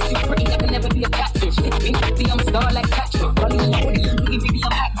 Face too pretty, I can never be a catfish. Pink, I'm a star like Patrick. Rolling out with you, baby,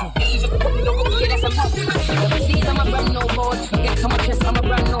 I'm acting. Age of the puppy, don't go, yeah, that's a magic. Never see I'm a brand new board. Get to my chest, I'm a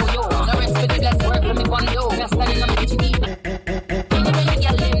brand new yo. The rest for the glass work for me one low. We're standing on the kitchen deep. I'm the belly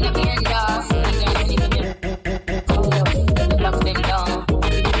girl in the end, the blocks them down.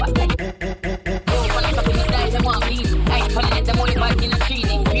 Yo, when I come in the style, them want beef. Ice pulling it, them only bite in a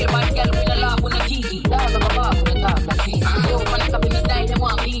treaty. Real bad girl with a laugh with a kiki. Dog of a bar with a talk like this. Yo, when I come in the style, them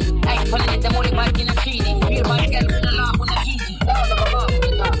want beef. Ice pulling it, them only bite in a treaty. Real bad girl with a laugh with a kiki. Dog of a bar with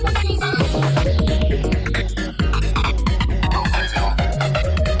a talk like this.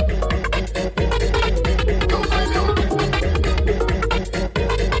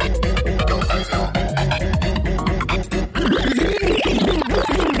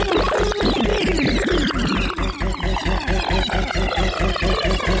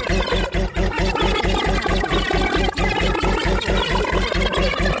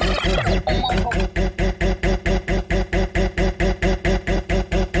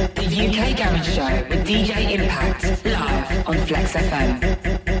 DJ Impact, live on Flex FM.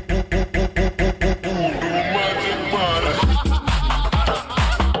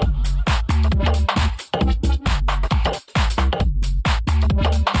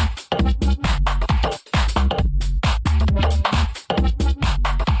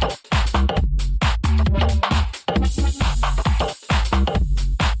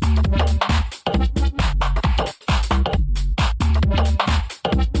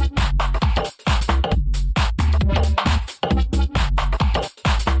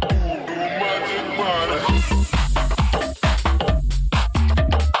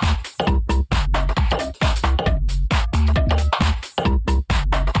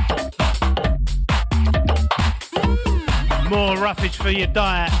 For your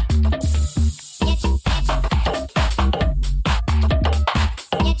diet.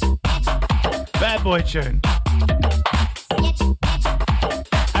 Bad boy tune.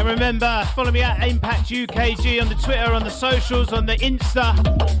 And remember, follow me at Impact UKG on the Twitter, on the socials, on the Insta.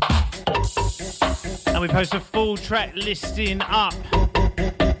 And we post a full track listing up.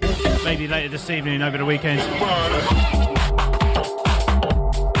 Maybe later this evening, over the weekend.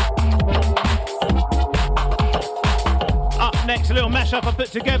 Next, a little mashup I put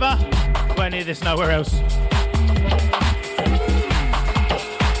together. Won't hear this nowhere else.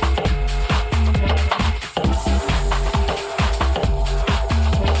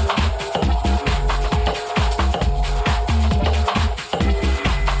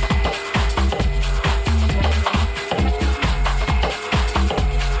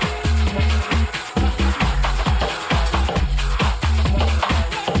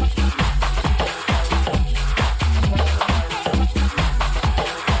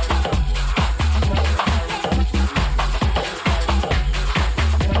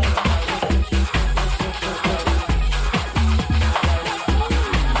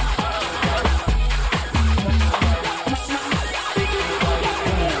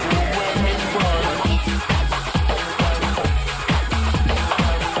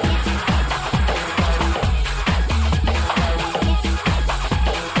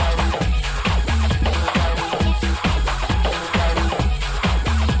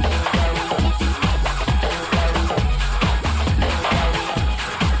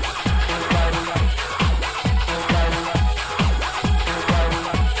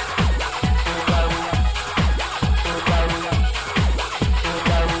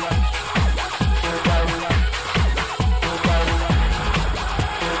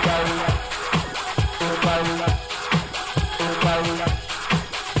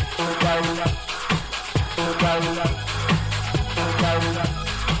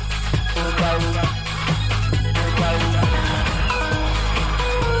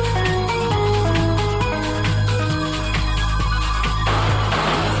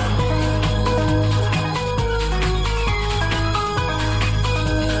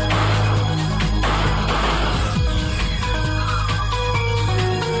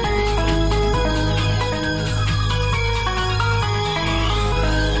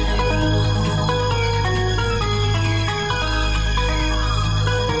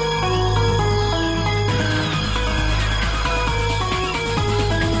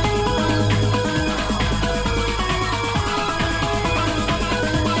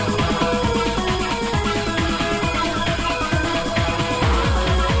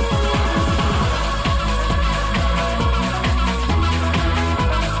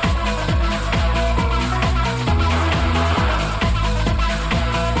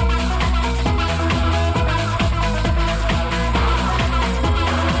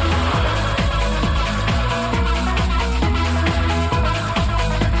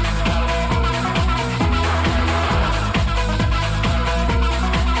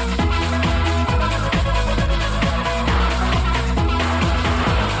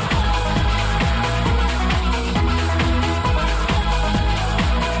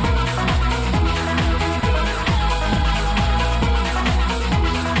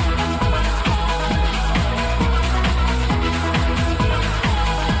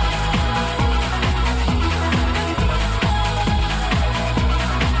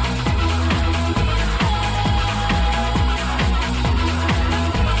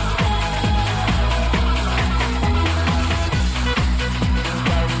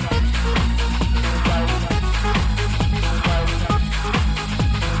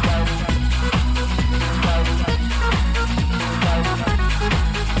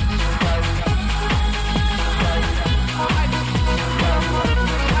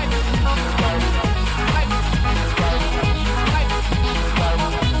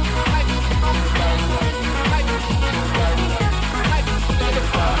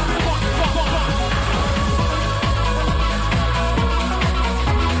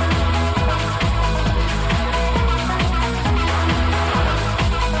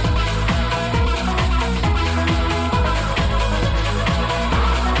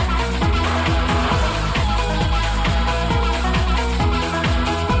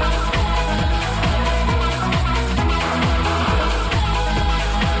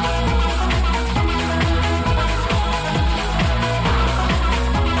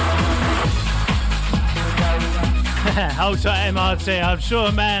 Hold tight, MRT. I'm sure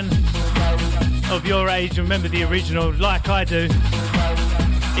a man of your age remember the original like I do.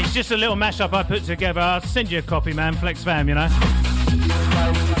 It's just a little mashup I put together. I'll send you a copy, man. Flex fam, you know.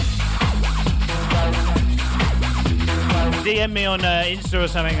 DM me on Insta or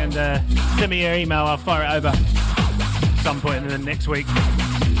something and send me your email. I'll fire it over at some point in the next week.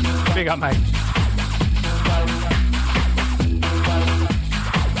 Big up, mate.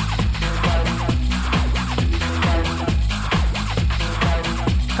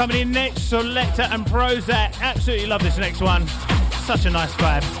 Coming in next, Selector and Prozac. Absolutely love this next one. Such a nice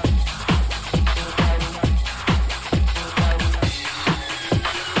vibe.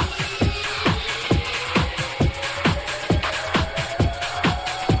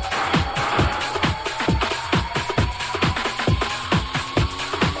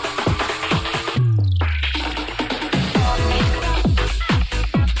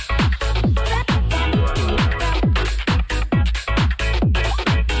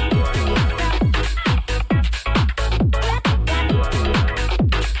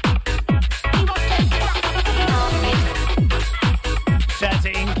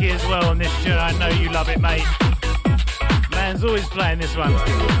 I know you love it, mate. Man's always playing this one.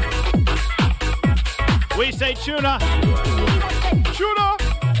 We say tuna. Tuna.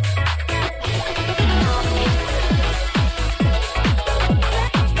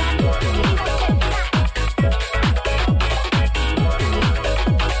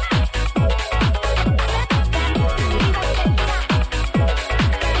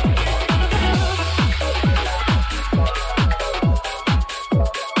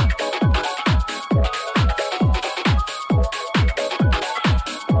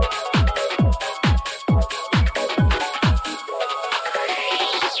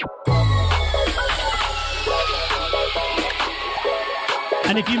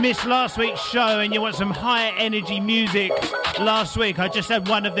 And if you missed last week's show and you want some higher energy music, last week I just had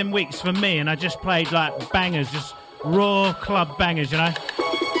one of them weeks for me and I just played like bangers, just raw club bangers, you know?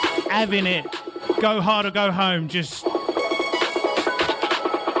 Having it, go hard or go home, just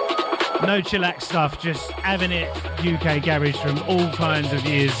no chillax stuff, just having it UK garage from all kinds of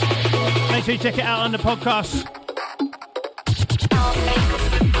years. Make sure you check it out on the podcast.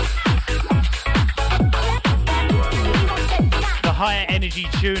 Higher energy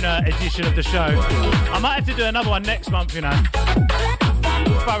tuner edition of the show. I might have to do another one next month, you know.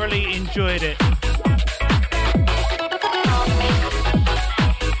 Thoroughly enjoyed it.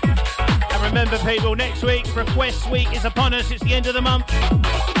 And remember, people, next week, Request Week is upon us. It's the end of the month.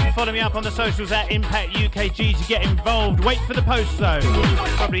 Follow me up on the socials at Impact UKG to get involved. Wait for the post, though.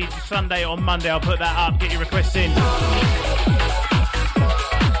 Probably Sunday or Monday I'll put that up. Get your requests in.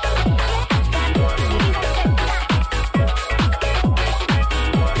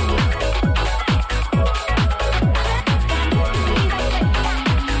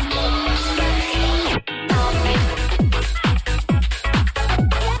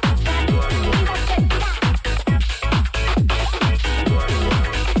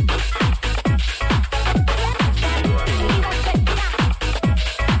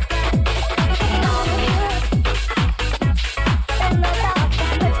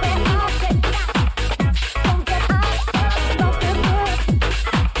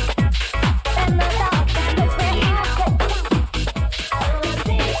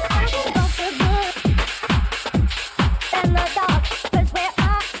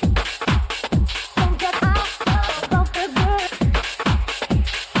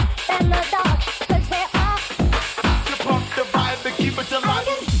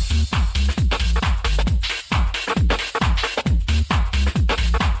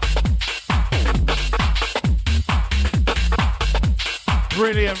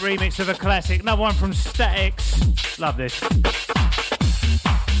 Brilliant remix of a classic. Another one from Statics. Love this.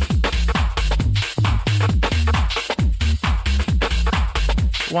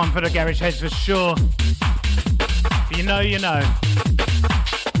 One for the garage heads for sure. You know, you know.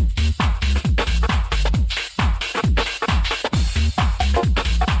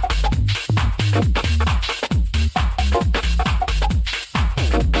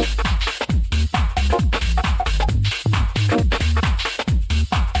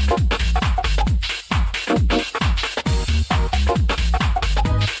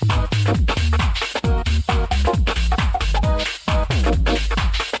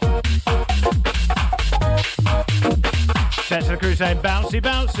 Saying bouncy,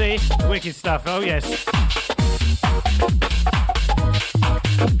 bouncy, wicked stuff. Oh yes.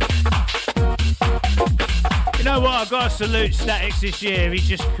 You know what? I've got to salute Statics this year. He's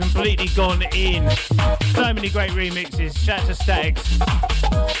just completely gone in. So many great remixes. Shout out to Statics.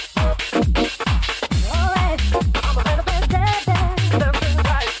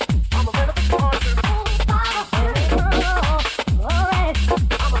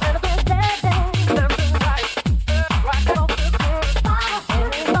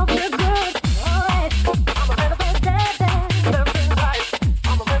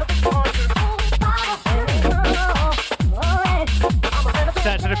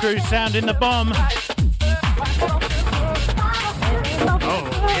 Shout out to the crew sounding the bomb. Oh,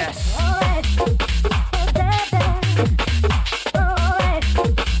 yes.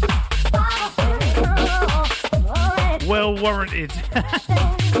 Well warranted.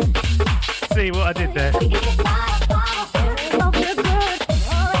 See what I did there.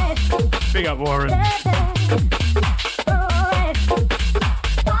 Big up, Warren.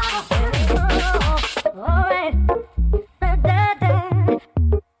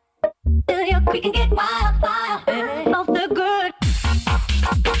 We can get wild, wild, off the good.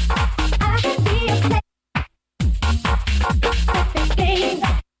 I can be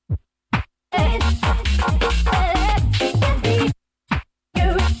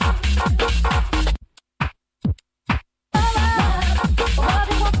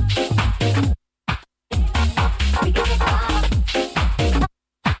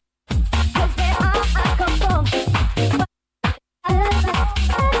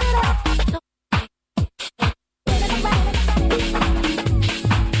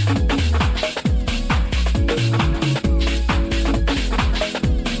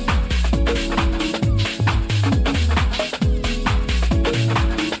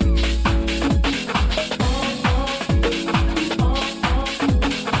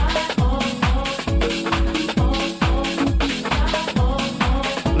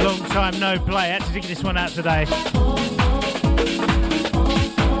No play. I had to dig this one out today.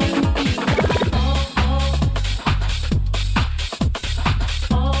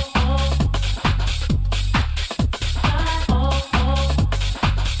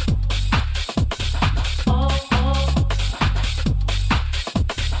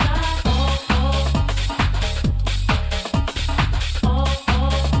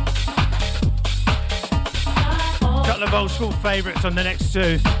 Couple of old school favourites on the next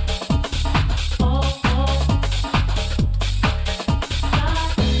two.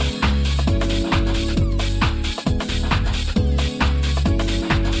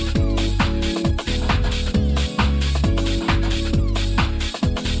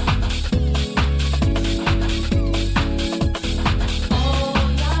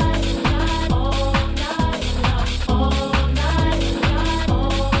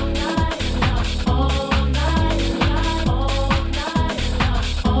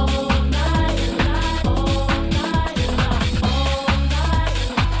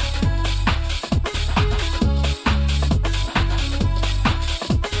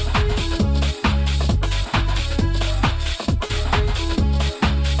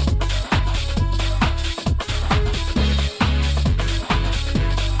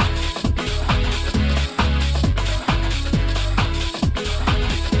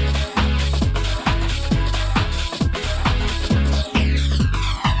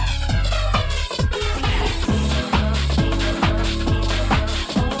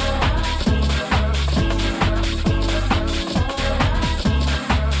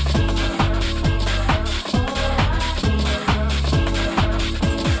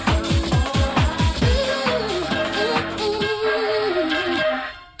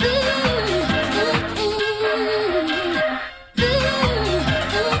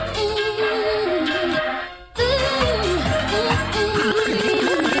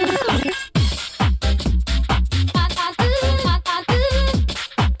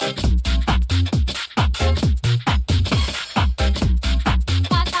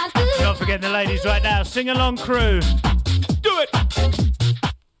 Right now, sing along crew. Do it!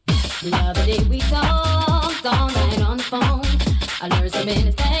 The other day we talked all night on the phone. I learned so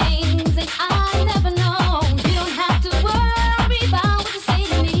many things that I never known. You don't have to worry about what you say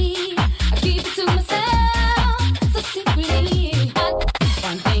to me. I keep it to myself, so secretly.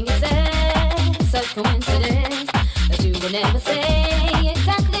 One thing you said, such coincidence, that you would never say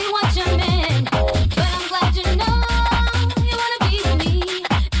exactly what you meant. But I'm glad you know you wanna be with me.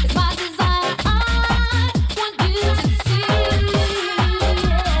 It's my desire, I want you to see.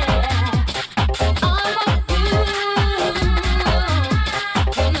 I want you,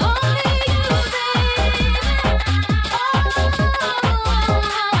 and only you, baby.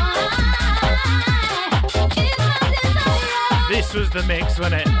 This was the mix,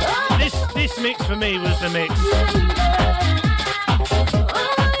 wasn't it? This mix for me was the mix.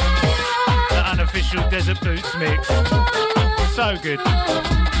 The unofficial Desert Boots mix. So good.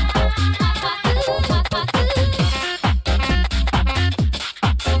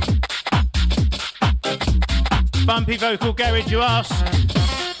 Bumpy vocal garage, you ask?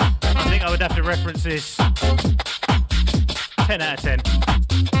 I think I would have to reference this. 10 out of 10.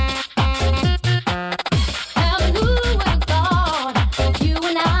 You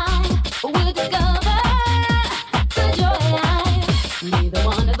and I will discover the joy I neither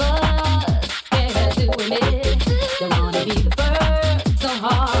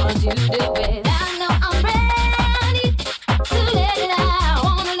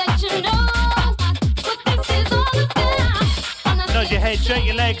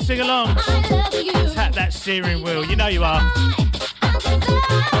leg, sing along. Tap that steering wheel, you know you are.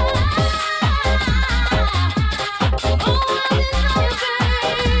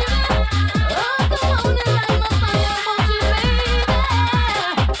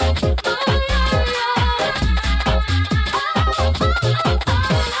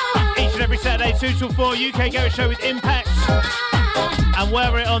 Each and every Saturday, 2 till 4, UK Garage Show with Impact. And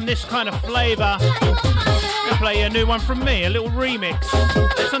we're it on this kind of flavour. Gonna play a new one from me, a little remix.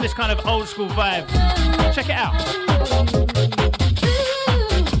 It's on this kind of old school vibe. Check it out.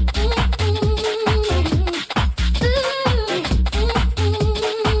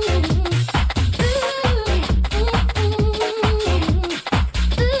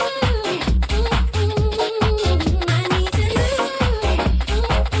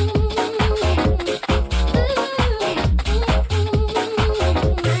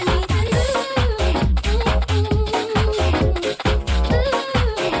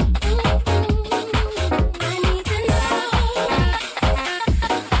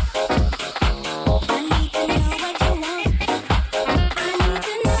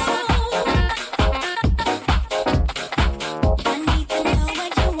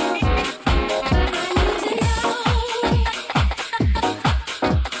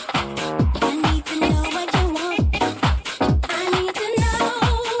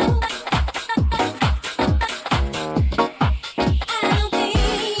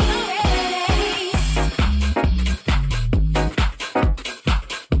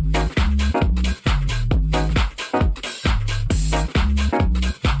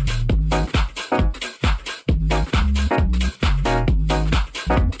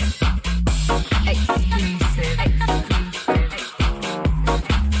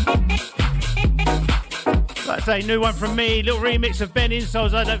 Say new one from me, little remix of Ben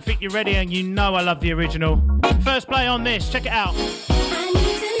Insoul's I Don't Think You're Ready, and you know I love the original. First play on this, check it out.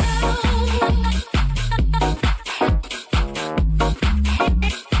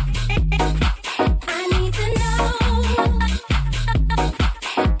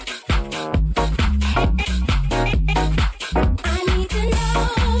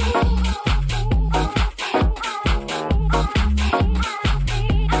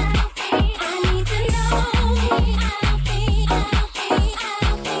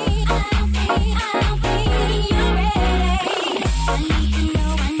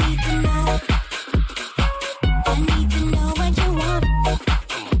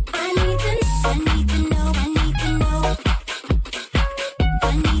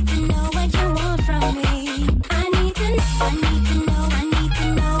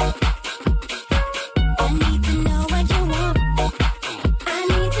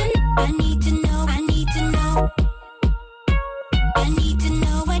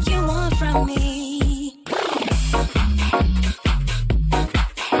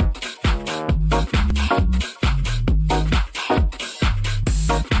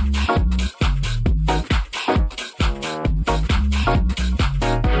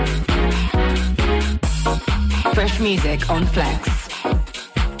 Music on Flex.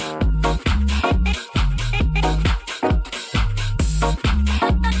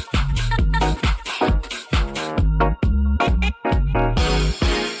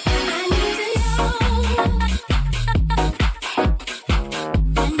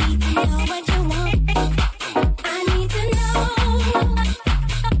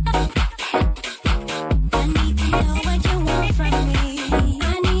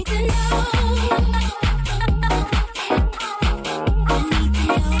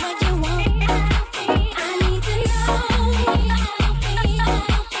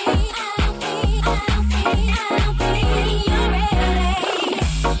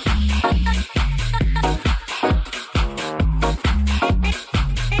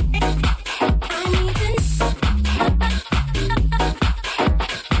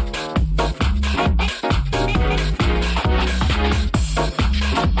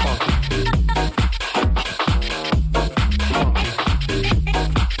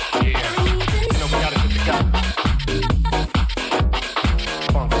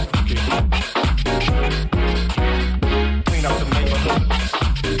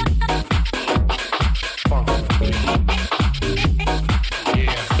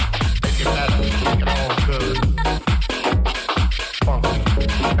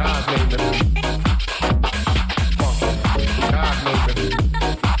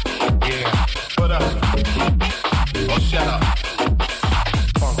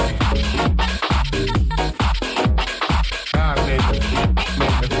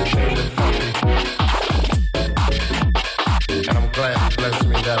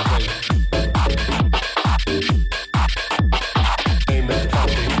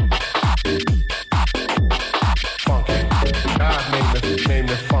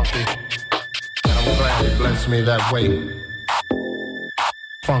 me that way.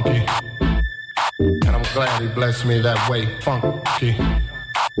 Funky. And I'm glad he blessed me that way. Funky.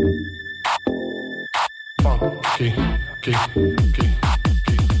 Funky. Funky.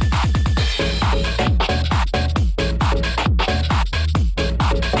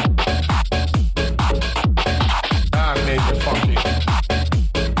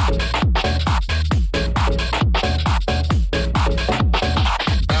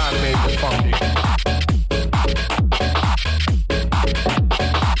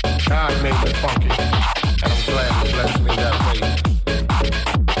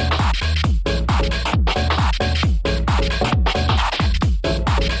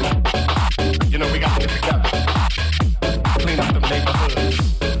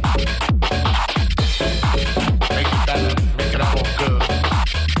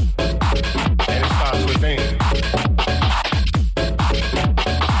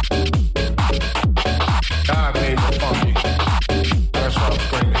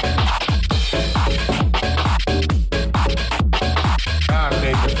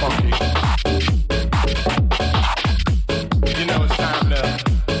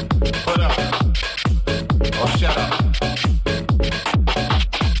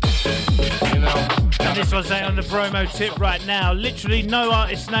 Tip right now, literally no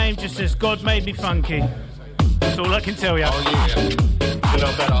artist name, just says God made me funky. That's all I can tell you. Oh yeah, you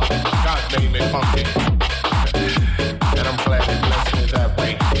know better. God made me funky, and I'm glad he blessed me that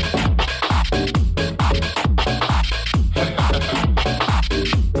way.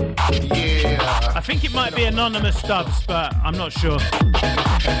 Yeah. I think it might be anonymous dubs, but I'm not sure.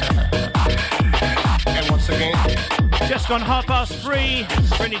 And once again, just gone 3:30.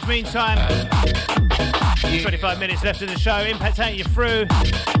 Greenwich Mean Time. 25 minutes left of the show. Impact taking you through.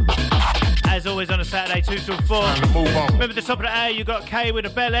 As always on a Saturday, 2 till 4. Remember the top of the hour, you got Kay with a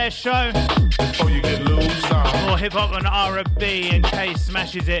Bel Air show. Before you get loose, more hip hop and R&B, and Kay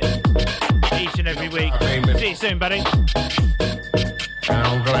smashes it each and every week. See you soon, buddy.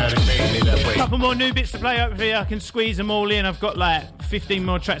 I'm glad it made me that way. Couple more new bits to play. Hopefully I can squeeze them all in. I've got like 15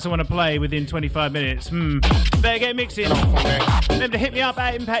 more tracks I want to play within 25 minutes. Better get mixing. Remember to hit me up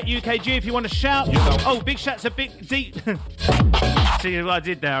at Impact UKG if you want to shout. Oh, big shouts to Big Deep. See what I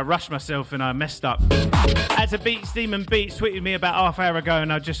did there? I rushed myself and I messed up. As a Beats Demon Beats tweeted me about half hour ago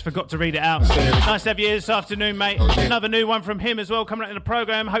and I just forgot to read it out. Nice to have you here this afternoon, mate. Another new one from him as well coming out in the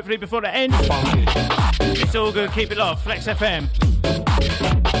programme, hopefully before the end. It's all good. Keep it locked. Flex FM.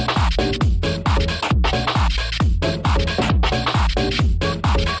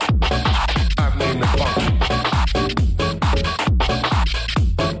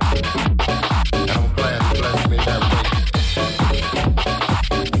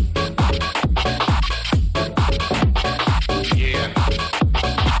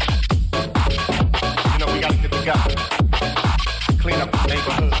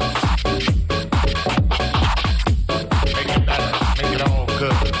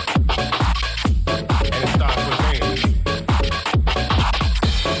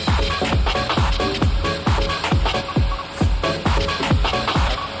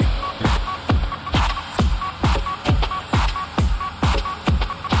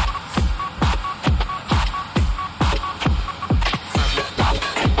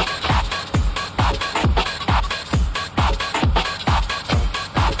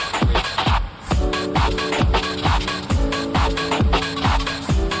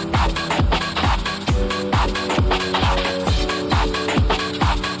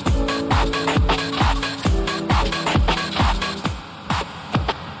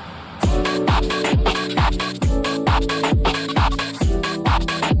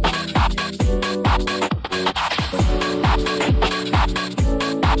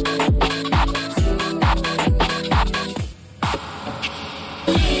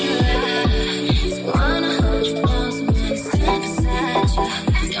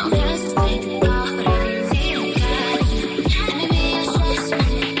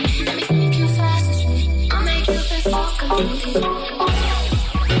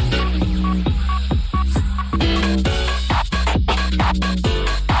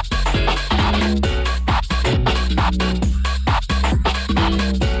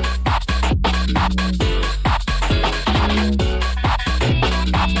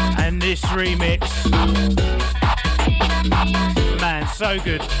 So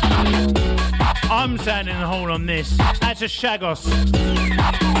good. I'm standing in the hall on this. That's a Shagos.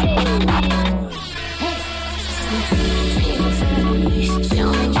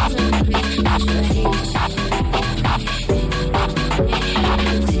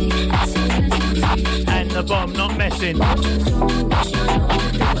 And the bomb not messing.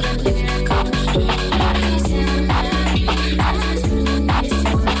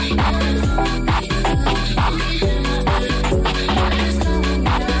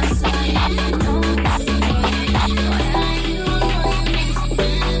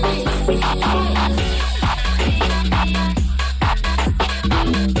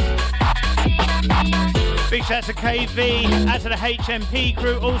 Shouts to KV, out to the HMP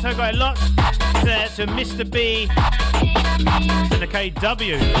crew, also got lots. Shouts to Mr. B, to the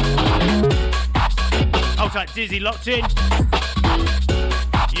KW. Hold tight, Dizzy, locked in.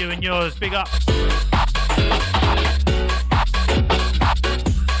 You and yours, big up.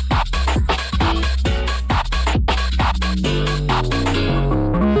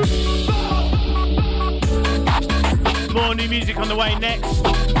 More new music on the way next.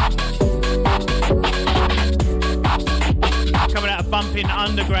 Coming out of Bumping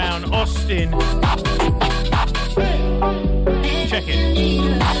Underground, Austin. Check it.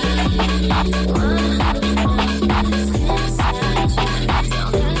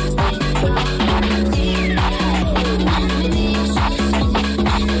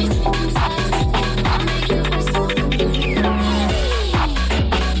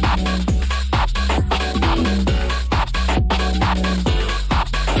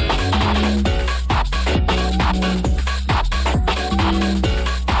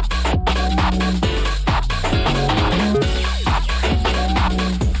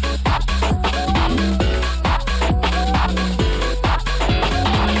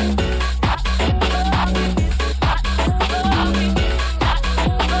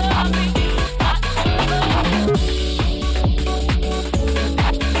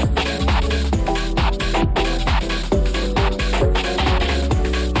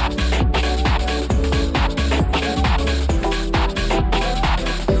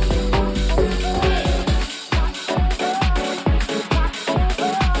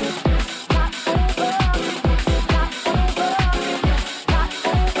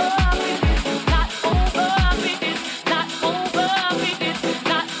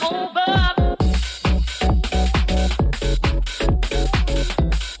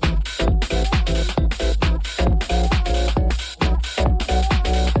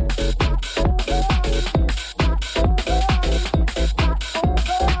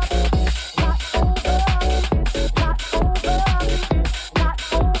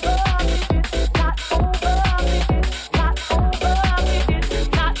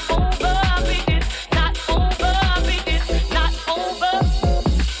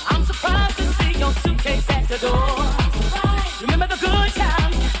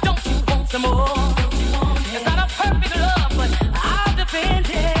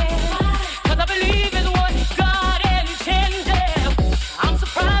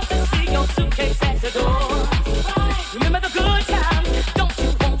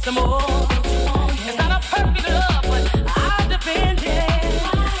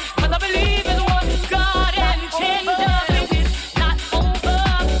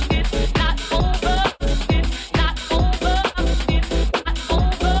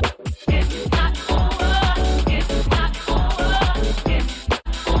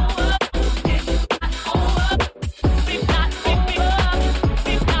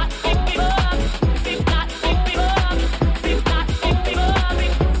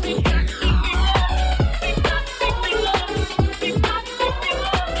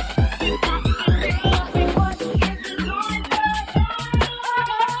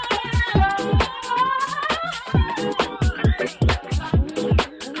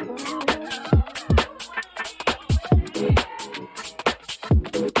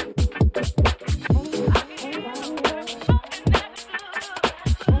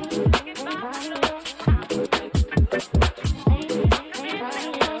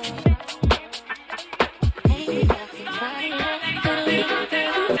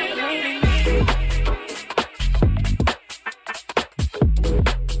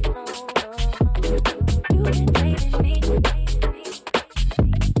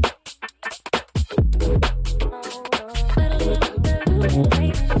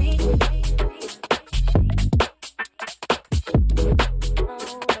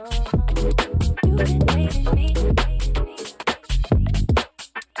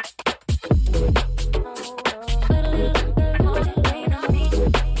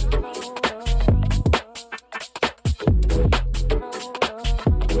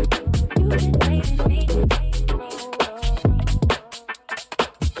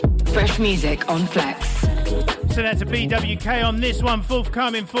 Music on Flex. So that's a BWK on this one,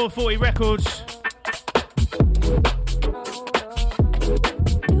 forthcoming 440 Records.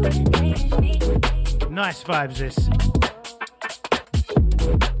 Nice vibes this.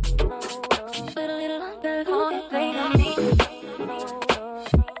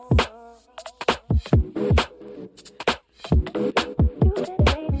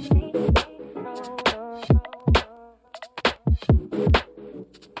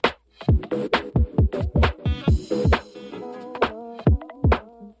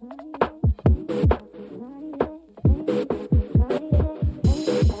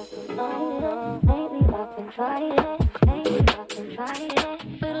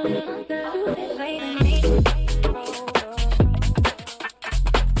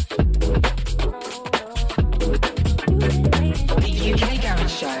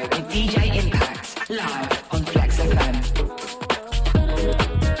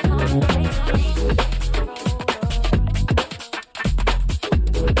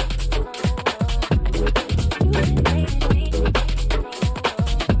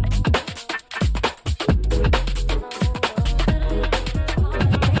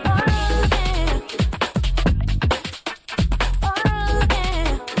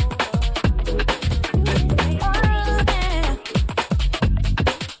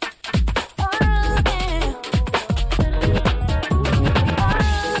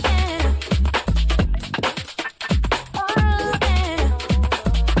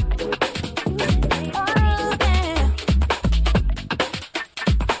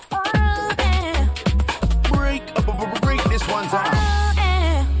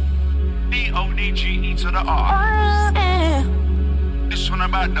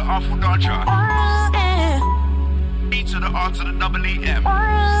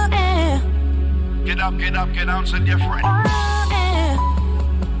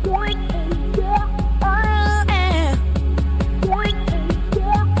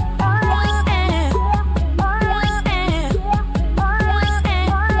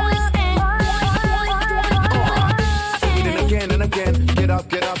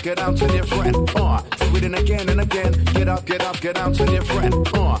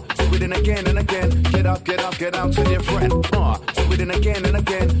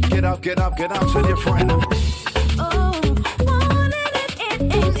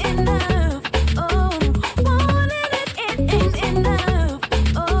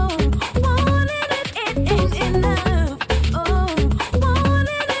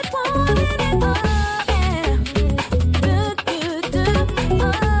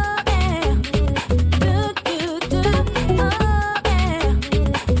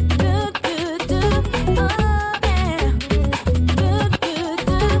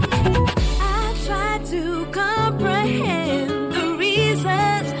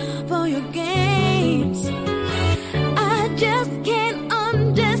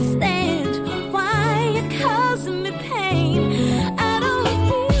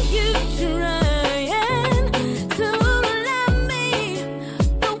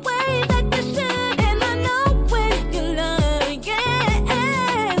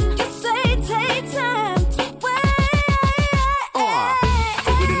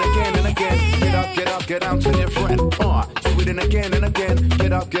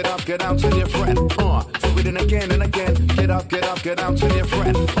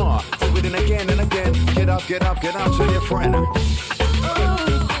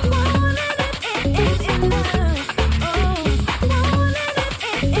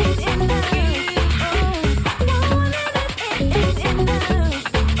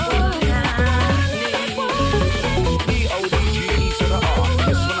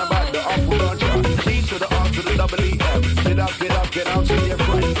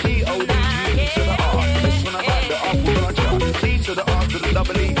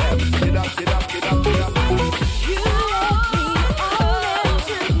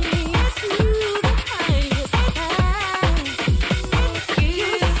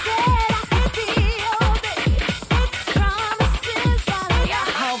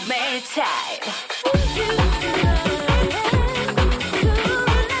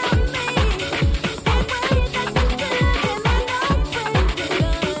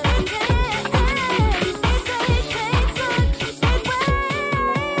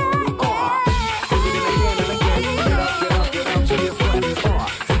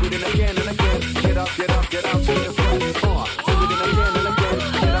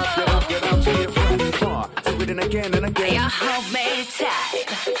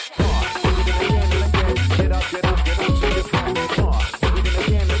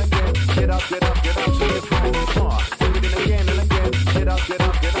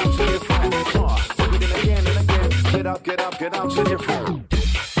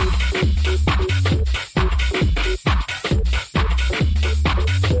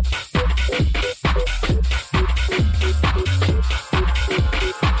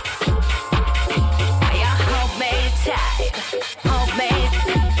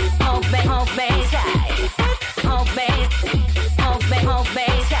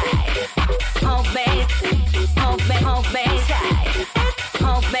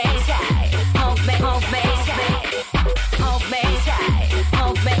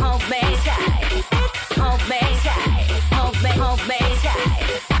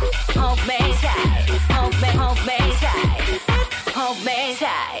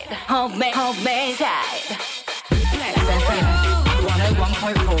 Homemade side. Flex FM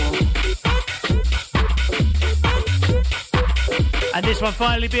 101.4. And this one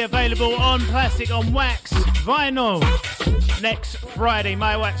finally be available on plastic, on wax, vinyl next Friday.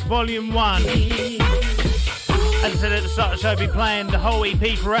 My Wax Volume 1. As I said at the start of the show, I'll be playing the whole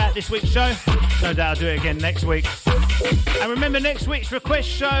EP throughout this week's show. No doubt I'll do it again next week. And remember, next week's request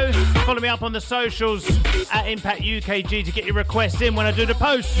show, follow me up on the socials at Impact UKG to get your requests in when I do the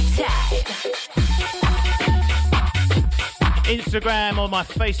post. Instagram or my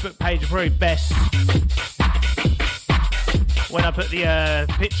Facebook page are probably best. When I put the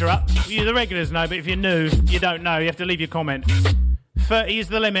picture up, you the regulars know, but if you're new, you don't know, you have to leave your comment. 30 is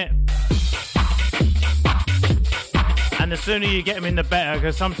the limit. And the sooner you get them in, the better,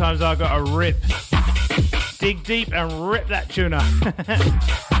 because sometimes I've got to dig deep and rip that tuna.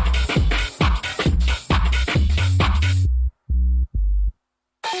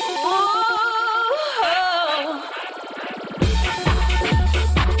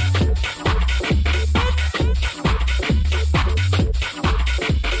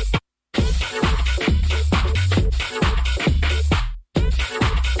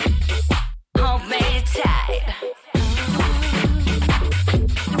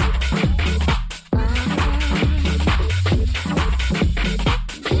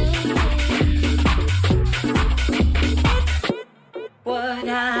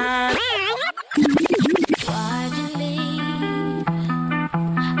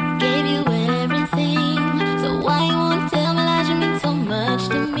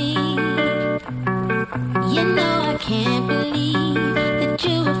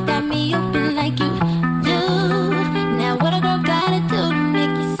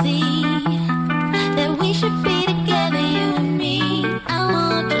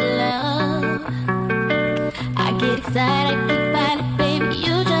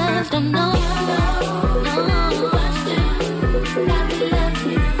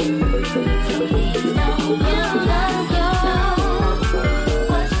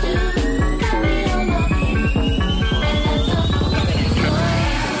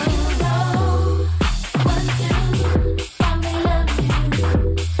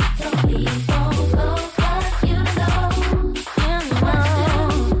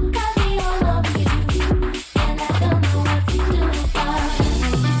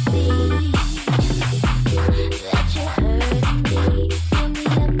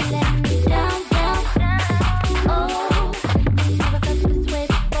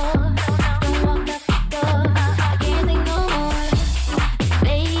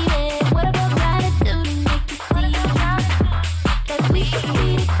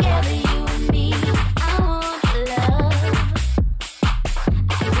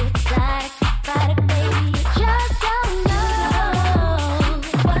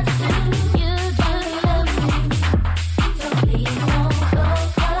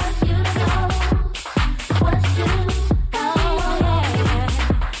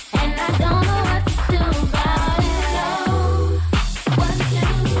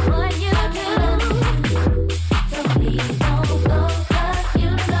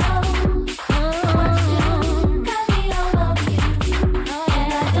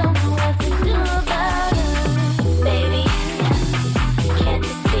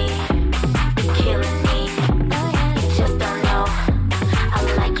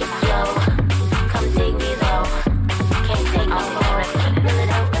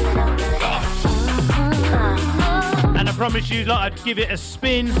 You lot, I'd give it a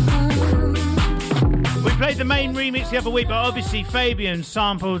spin. We played the main remix the other week, but obviously Fabian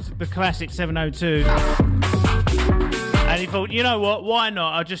sampled the classic 702. And he thought, you know what, why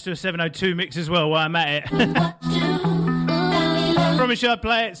not? I'll just do a 702 mix as well while I'm at it. Promise you I'd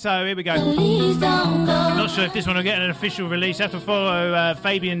play it, so here we go. Not sure if this one will get an official release. Have to follow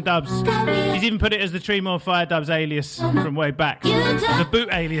Fabian Dubs. He's even put it as the Tremor Fire Dubs alias from way back. The boot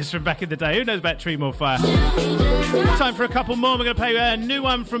alias from back in the day. Who knows about Tremor Fire? Time for a couple more. We're going to play a new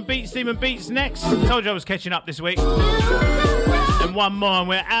one from Beats Demon Beats next. Told you I was catching up this week. And one more and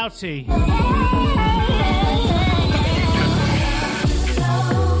we're outie.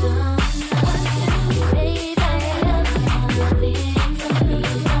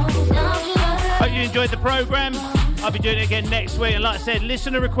 Hope you enjoyed the programme. I'll be doing it again next week. And like I said,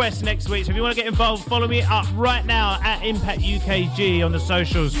 listener requests next week. So if you want to get involved, follow me up right now at Impact UKG on the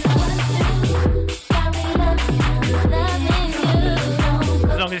socials.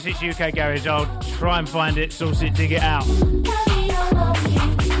 As long as it's UK Garage, I'll try and find it, source it, dig it out.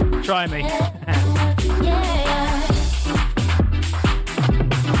 Try me.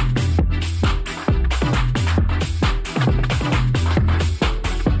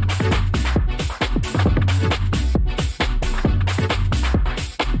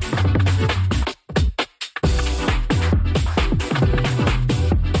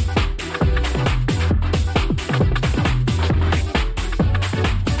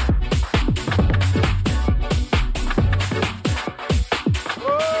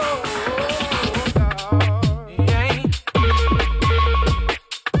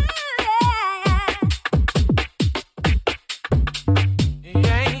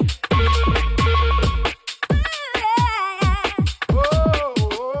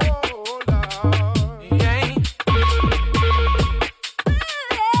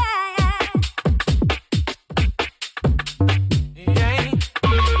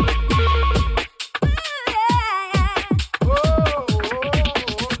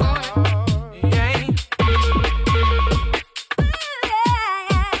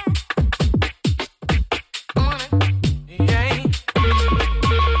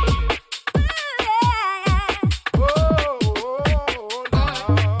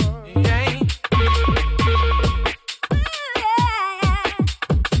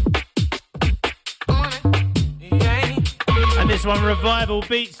 This one, Revival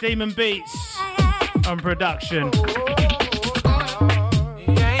Beats, Demon Beats on production.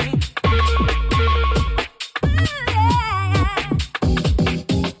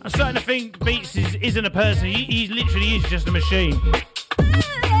 I'm starting to think Beats isn't a person. He literally is just a machine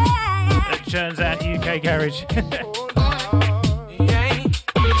that churns out UK garage.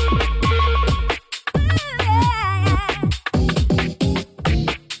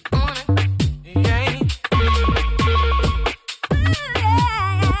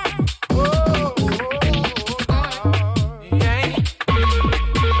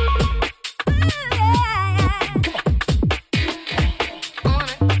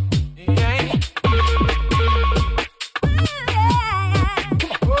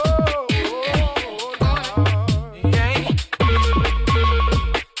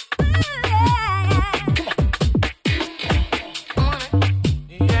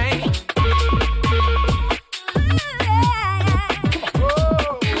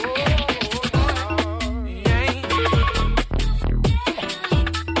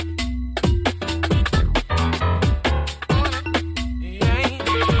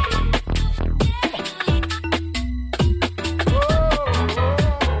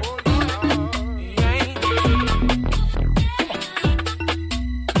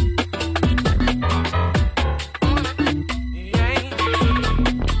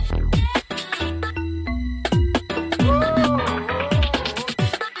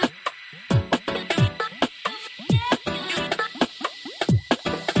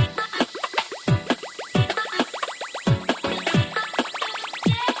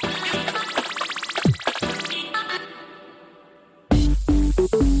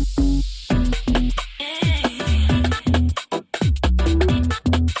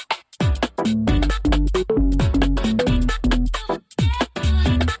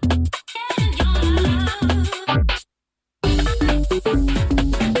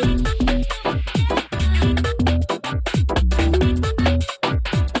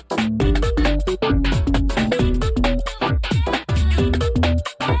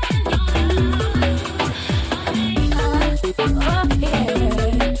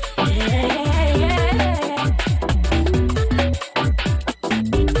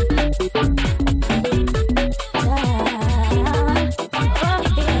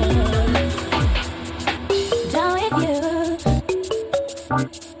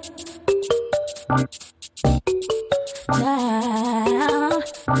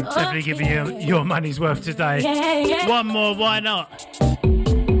 Definitely giving you your money's worth today. One more, why not?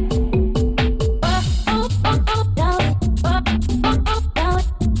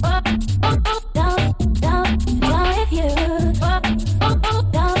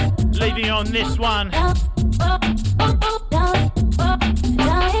 Leaving on this one.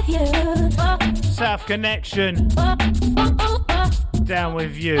 South Connection. Down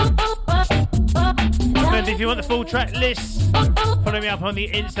with you. Remember, if you want the full track list, follow me up on the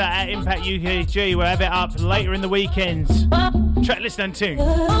Insta at Impact UKG. We'll have it up later in the weekends. Track list and tune.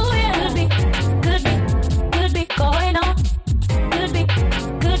 Oh, yeah, could be going on. Could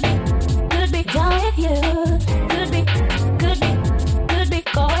be down with you. Could be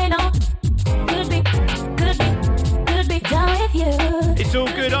going on. Could be down with you. It's all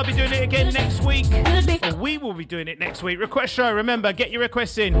good. I'll be doing it again next week. Or we will be doing it next week. Request show. Remember, get your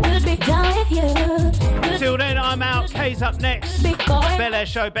requests in. Until then, I'm out. K's up next. Bel Air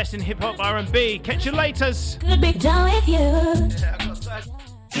Show, best in hip hop R&B. Catch you laters. Could be down with you.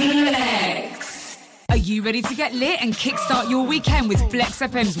 Flex. Are you ready to get lit and kickstart your weekend with Flex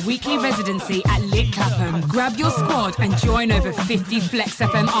FM's weekly residency at Lit Clapham? Grab your squad and join over 50 Flex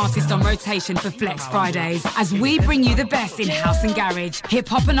FM artists on rotation for Flex Fridays as we bring you the best in house and garage, hip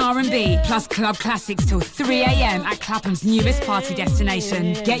hop and R&B, plus club classics till 3 a.m. at Clapham's newest party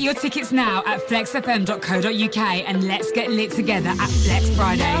destination. Get your tickets now at flexfm.co.uk and let's get lit together at Flex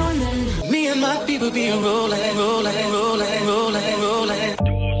Fridays. Me and my people be rolling.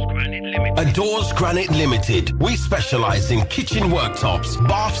 Adores Granite Limited. We specialise in kitchen worktops,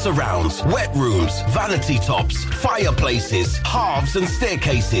 bath surrounds, wet rooms, vanity tops, fireplaces, hearths and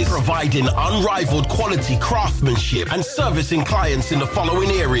staircases, providing unrivaled quality craftsmanship and servicing clients in the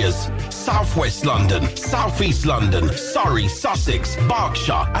following areas: Southwest London, Southeast London, Surrey, Sussex,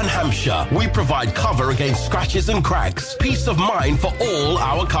 Berkshire and Hampshire. We provide cover against scratches and cracks. Peace of mind for all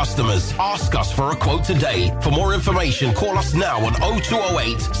our customers. Ask us for a quote today. For more information, call us now on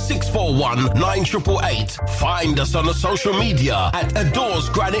 0208 641 9888. Find us on the social media at Adores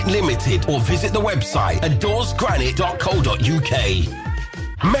Granite Limited or visit the website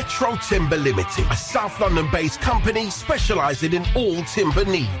adoresgranite.co.uk. Metro Timber Limited, a South London-based company specialising in all timber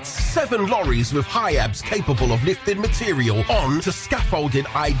needs. 7 lorries with high-abs capable of lifting material on to scaffolding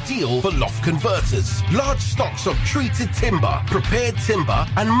ideal for loft converters. Large stocks of treated timber, prepared timber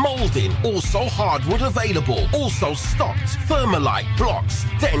and moulding. Also hardwood available. Also stocked Thermalite blocks,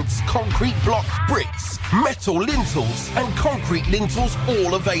 dense concrete block bricks, metal lintels and concrete lintels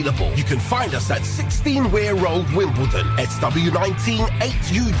all available. You can find us at 16 Weir Road, Wimbledon, SW19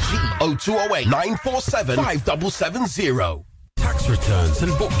 8UG 0208 947 5770. Tax returns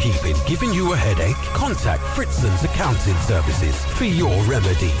and bookkeeping giving you a headache? Contact Fritzon's Accounting Services for your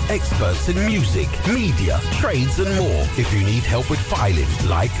remedy. Experts in music, media, trades and more. If you need help with filing,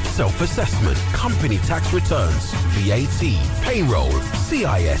 like self-assessment, company tax returns, VAT, payroll,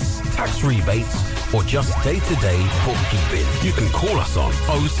 CIS, tax rebates, or just day-to-day bookkeeping, you can call us on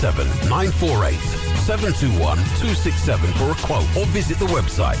 07948 721 267 for a quote or visit the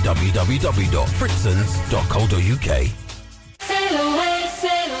website www.fritzons.co.uk. Sail away,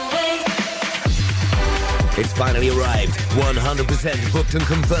 sail away. It's finally arrived. 100% booked and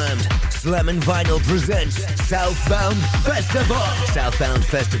confirmed. Slam and Vinyl presents Southbound Festival. Southbound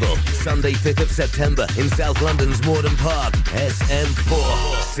Festival, Sunday 5th of September in South London's Morden Park,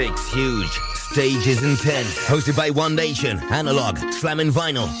 SM4. 6 huge stages and tents. Hosted by One Nation, Analog, Slam and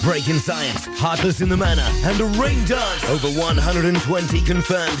Vinyl, Breaking Science, Heartless in the Manor, and a Rain Dance. Over 120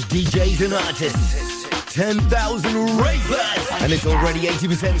 confirmed DJs and artists. 10,000 ravers, and it's already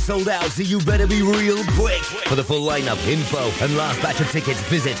 80% sold out, so you better be real quick. For the full lineup, info, and last batch of tickets,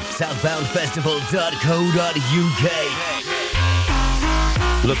 visit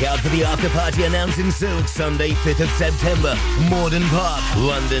southboundfestival.co.uk. Look out for the after party announcing soon. Sunday, 5th of September, Morden Park,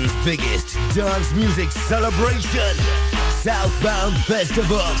 London's biggest dance music celebration. Southbound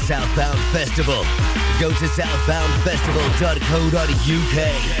Festival. Southbound Festival. Go to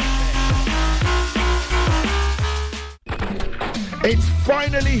southboundfestival.co.uk. It's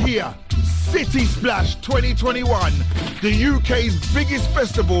finally here. City Splash 2021, the UK's biggest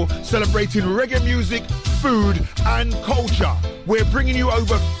festival celebrating reggae music, food and culture. We're bringing you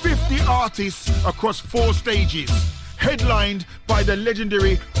over 50 artists across 4 stages, headlined by the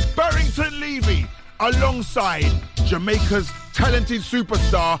legendary Barrington Levy, alongside Jamaica's talented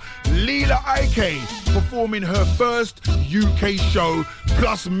superstar Leela Ike, performing her first UK show,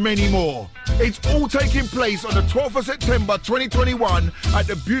 plus many more. It's all taking place on the 12th of September 2021 at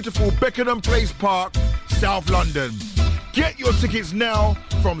the beautiful Beckenham Place Park, South London. Get your tickets now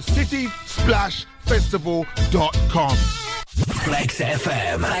from citysplashfestival.com. Flex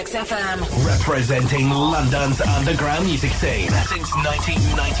FM. Flex FM. Representing London's underground music scene since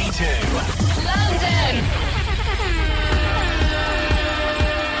 1992. London!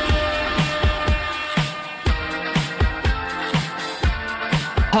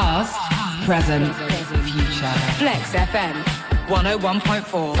 Past, present, future. Flex FM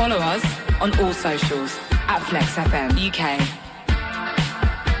 101.4. Follow us on all socials at Flex FM UK.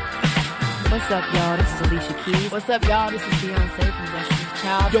 What's up, y'all? This is Alicia Keys. What's up, y'all? This is Beyonce from Destiny's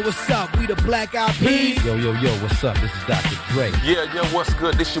Child. Yo, what's up? We the Black Eyed Peas. Yo, what's up? This is Dr. Dre. Yeah, what's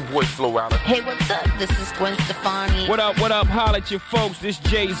good? This your boy Flo Allen. Hey, what's up? This is Gwen Stefani. What up? Holla at your folks. This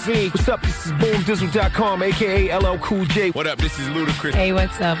Jay-Z. What's up? This is BoomDizzle.com, a.k.a. LL Cool J. What up? This is Ludacris. Hey,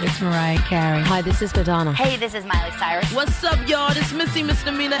 what's up? It's Mariah Carey. Hi, this is Madonna. Hey, this is Miley Cyrus. What's up, y'all? This Missy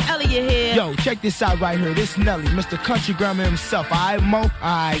Misdemeanor Elliott here. Yo, check this out right here. This Nelly, Mr. Country Grammar himself. All right, Mo? All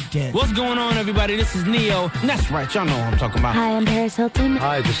right, then. What's going on, everybody? This is Neo. And that's right. Y'all know what I'm talking about. Hi, I'm Paris Hilton.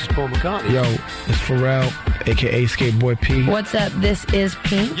 Hi, this is Paul McCartney. Yo, it's Pharrell, a.k.a. Skateboy P. What's up? This is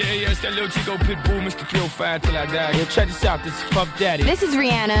Pink. Yeah, it's that little Chico Pitbull, Mr. Thrill Fire till I die. Yo, check this out. This is Puff Daddy. This is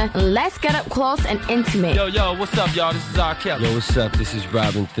Rihanna. Let's get up close and intimate. Yo, what's up, y'all? This is R. Kelly. Yo, what's up? This is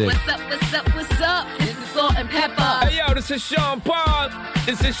Robin Thicke. What's up? This is Salt and Pepper. Hey, yo, this is Sean Paul.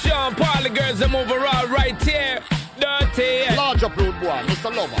 The girls, I'm overall right here. Dirty. Large up, road boy,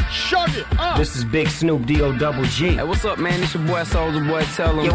 Mr. Lover. Shut it up. This is Big Snoop D.O. Double G. Hey, what's up, man? This your boy Soulja Boy. Tell him.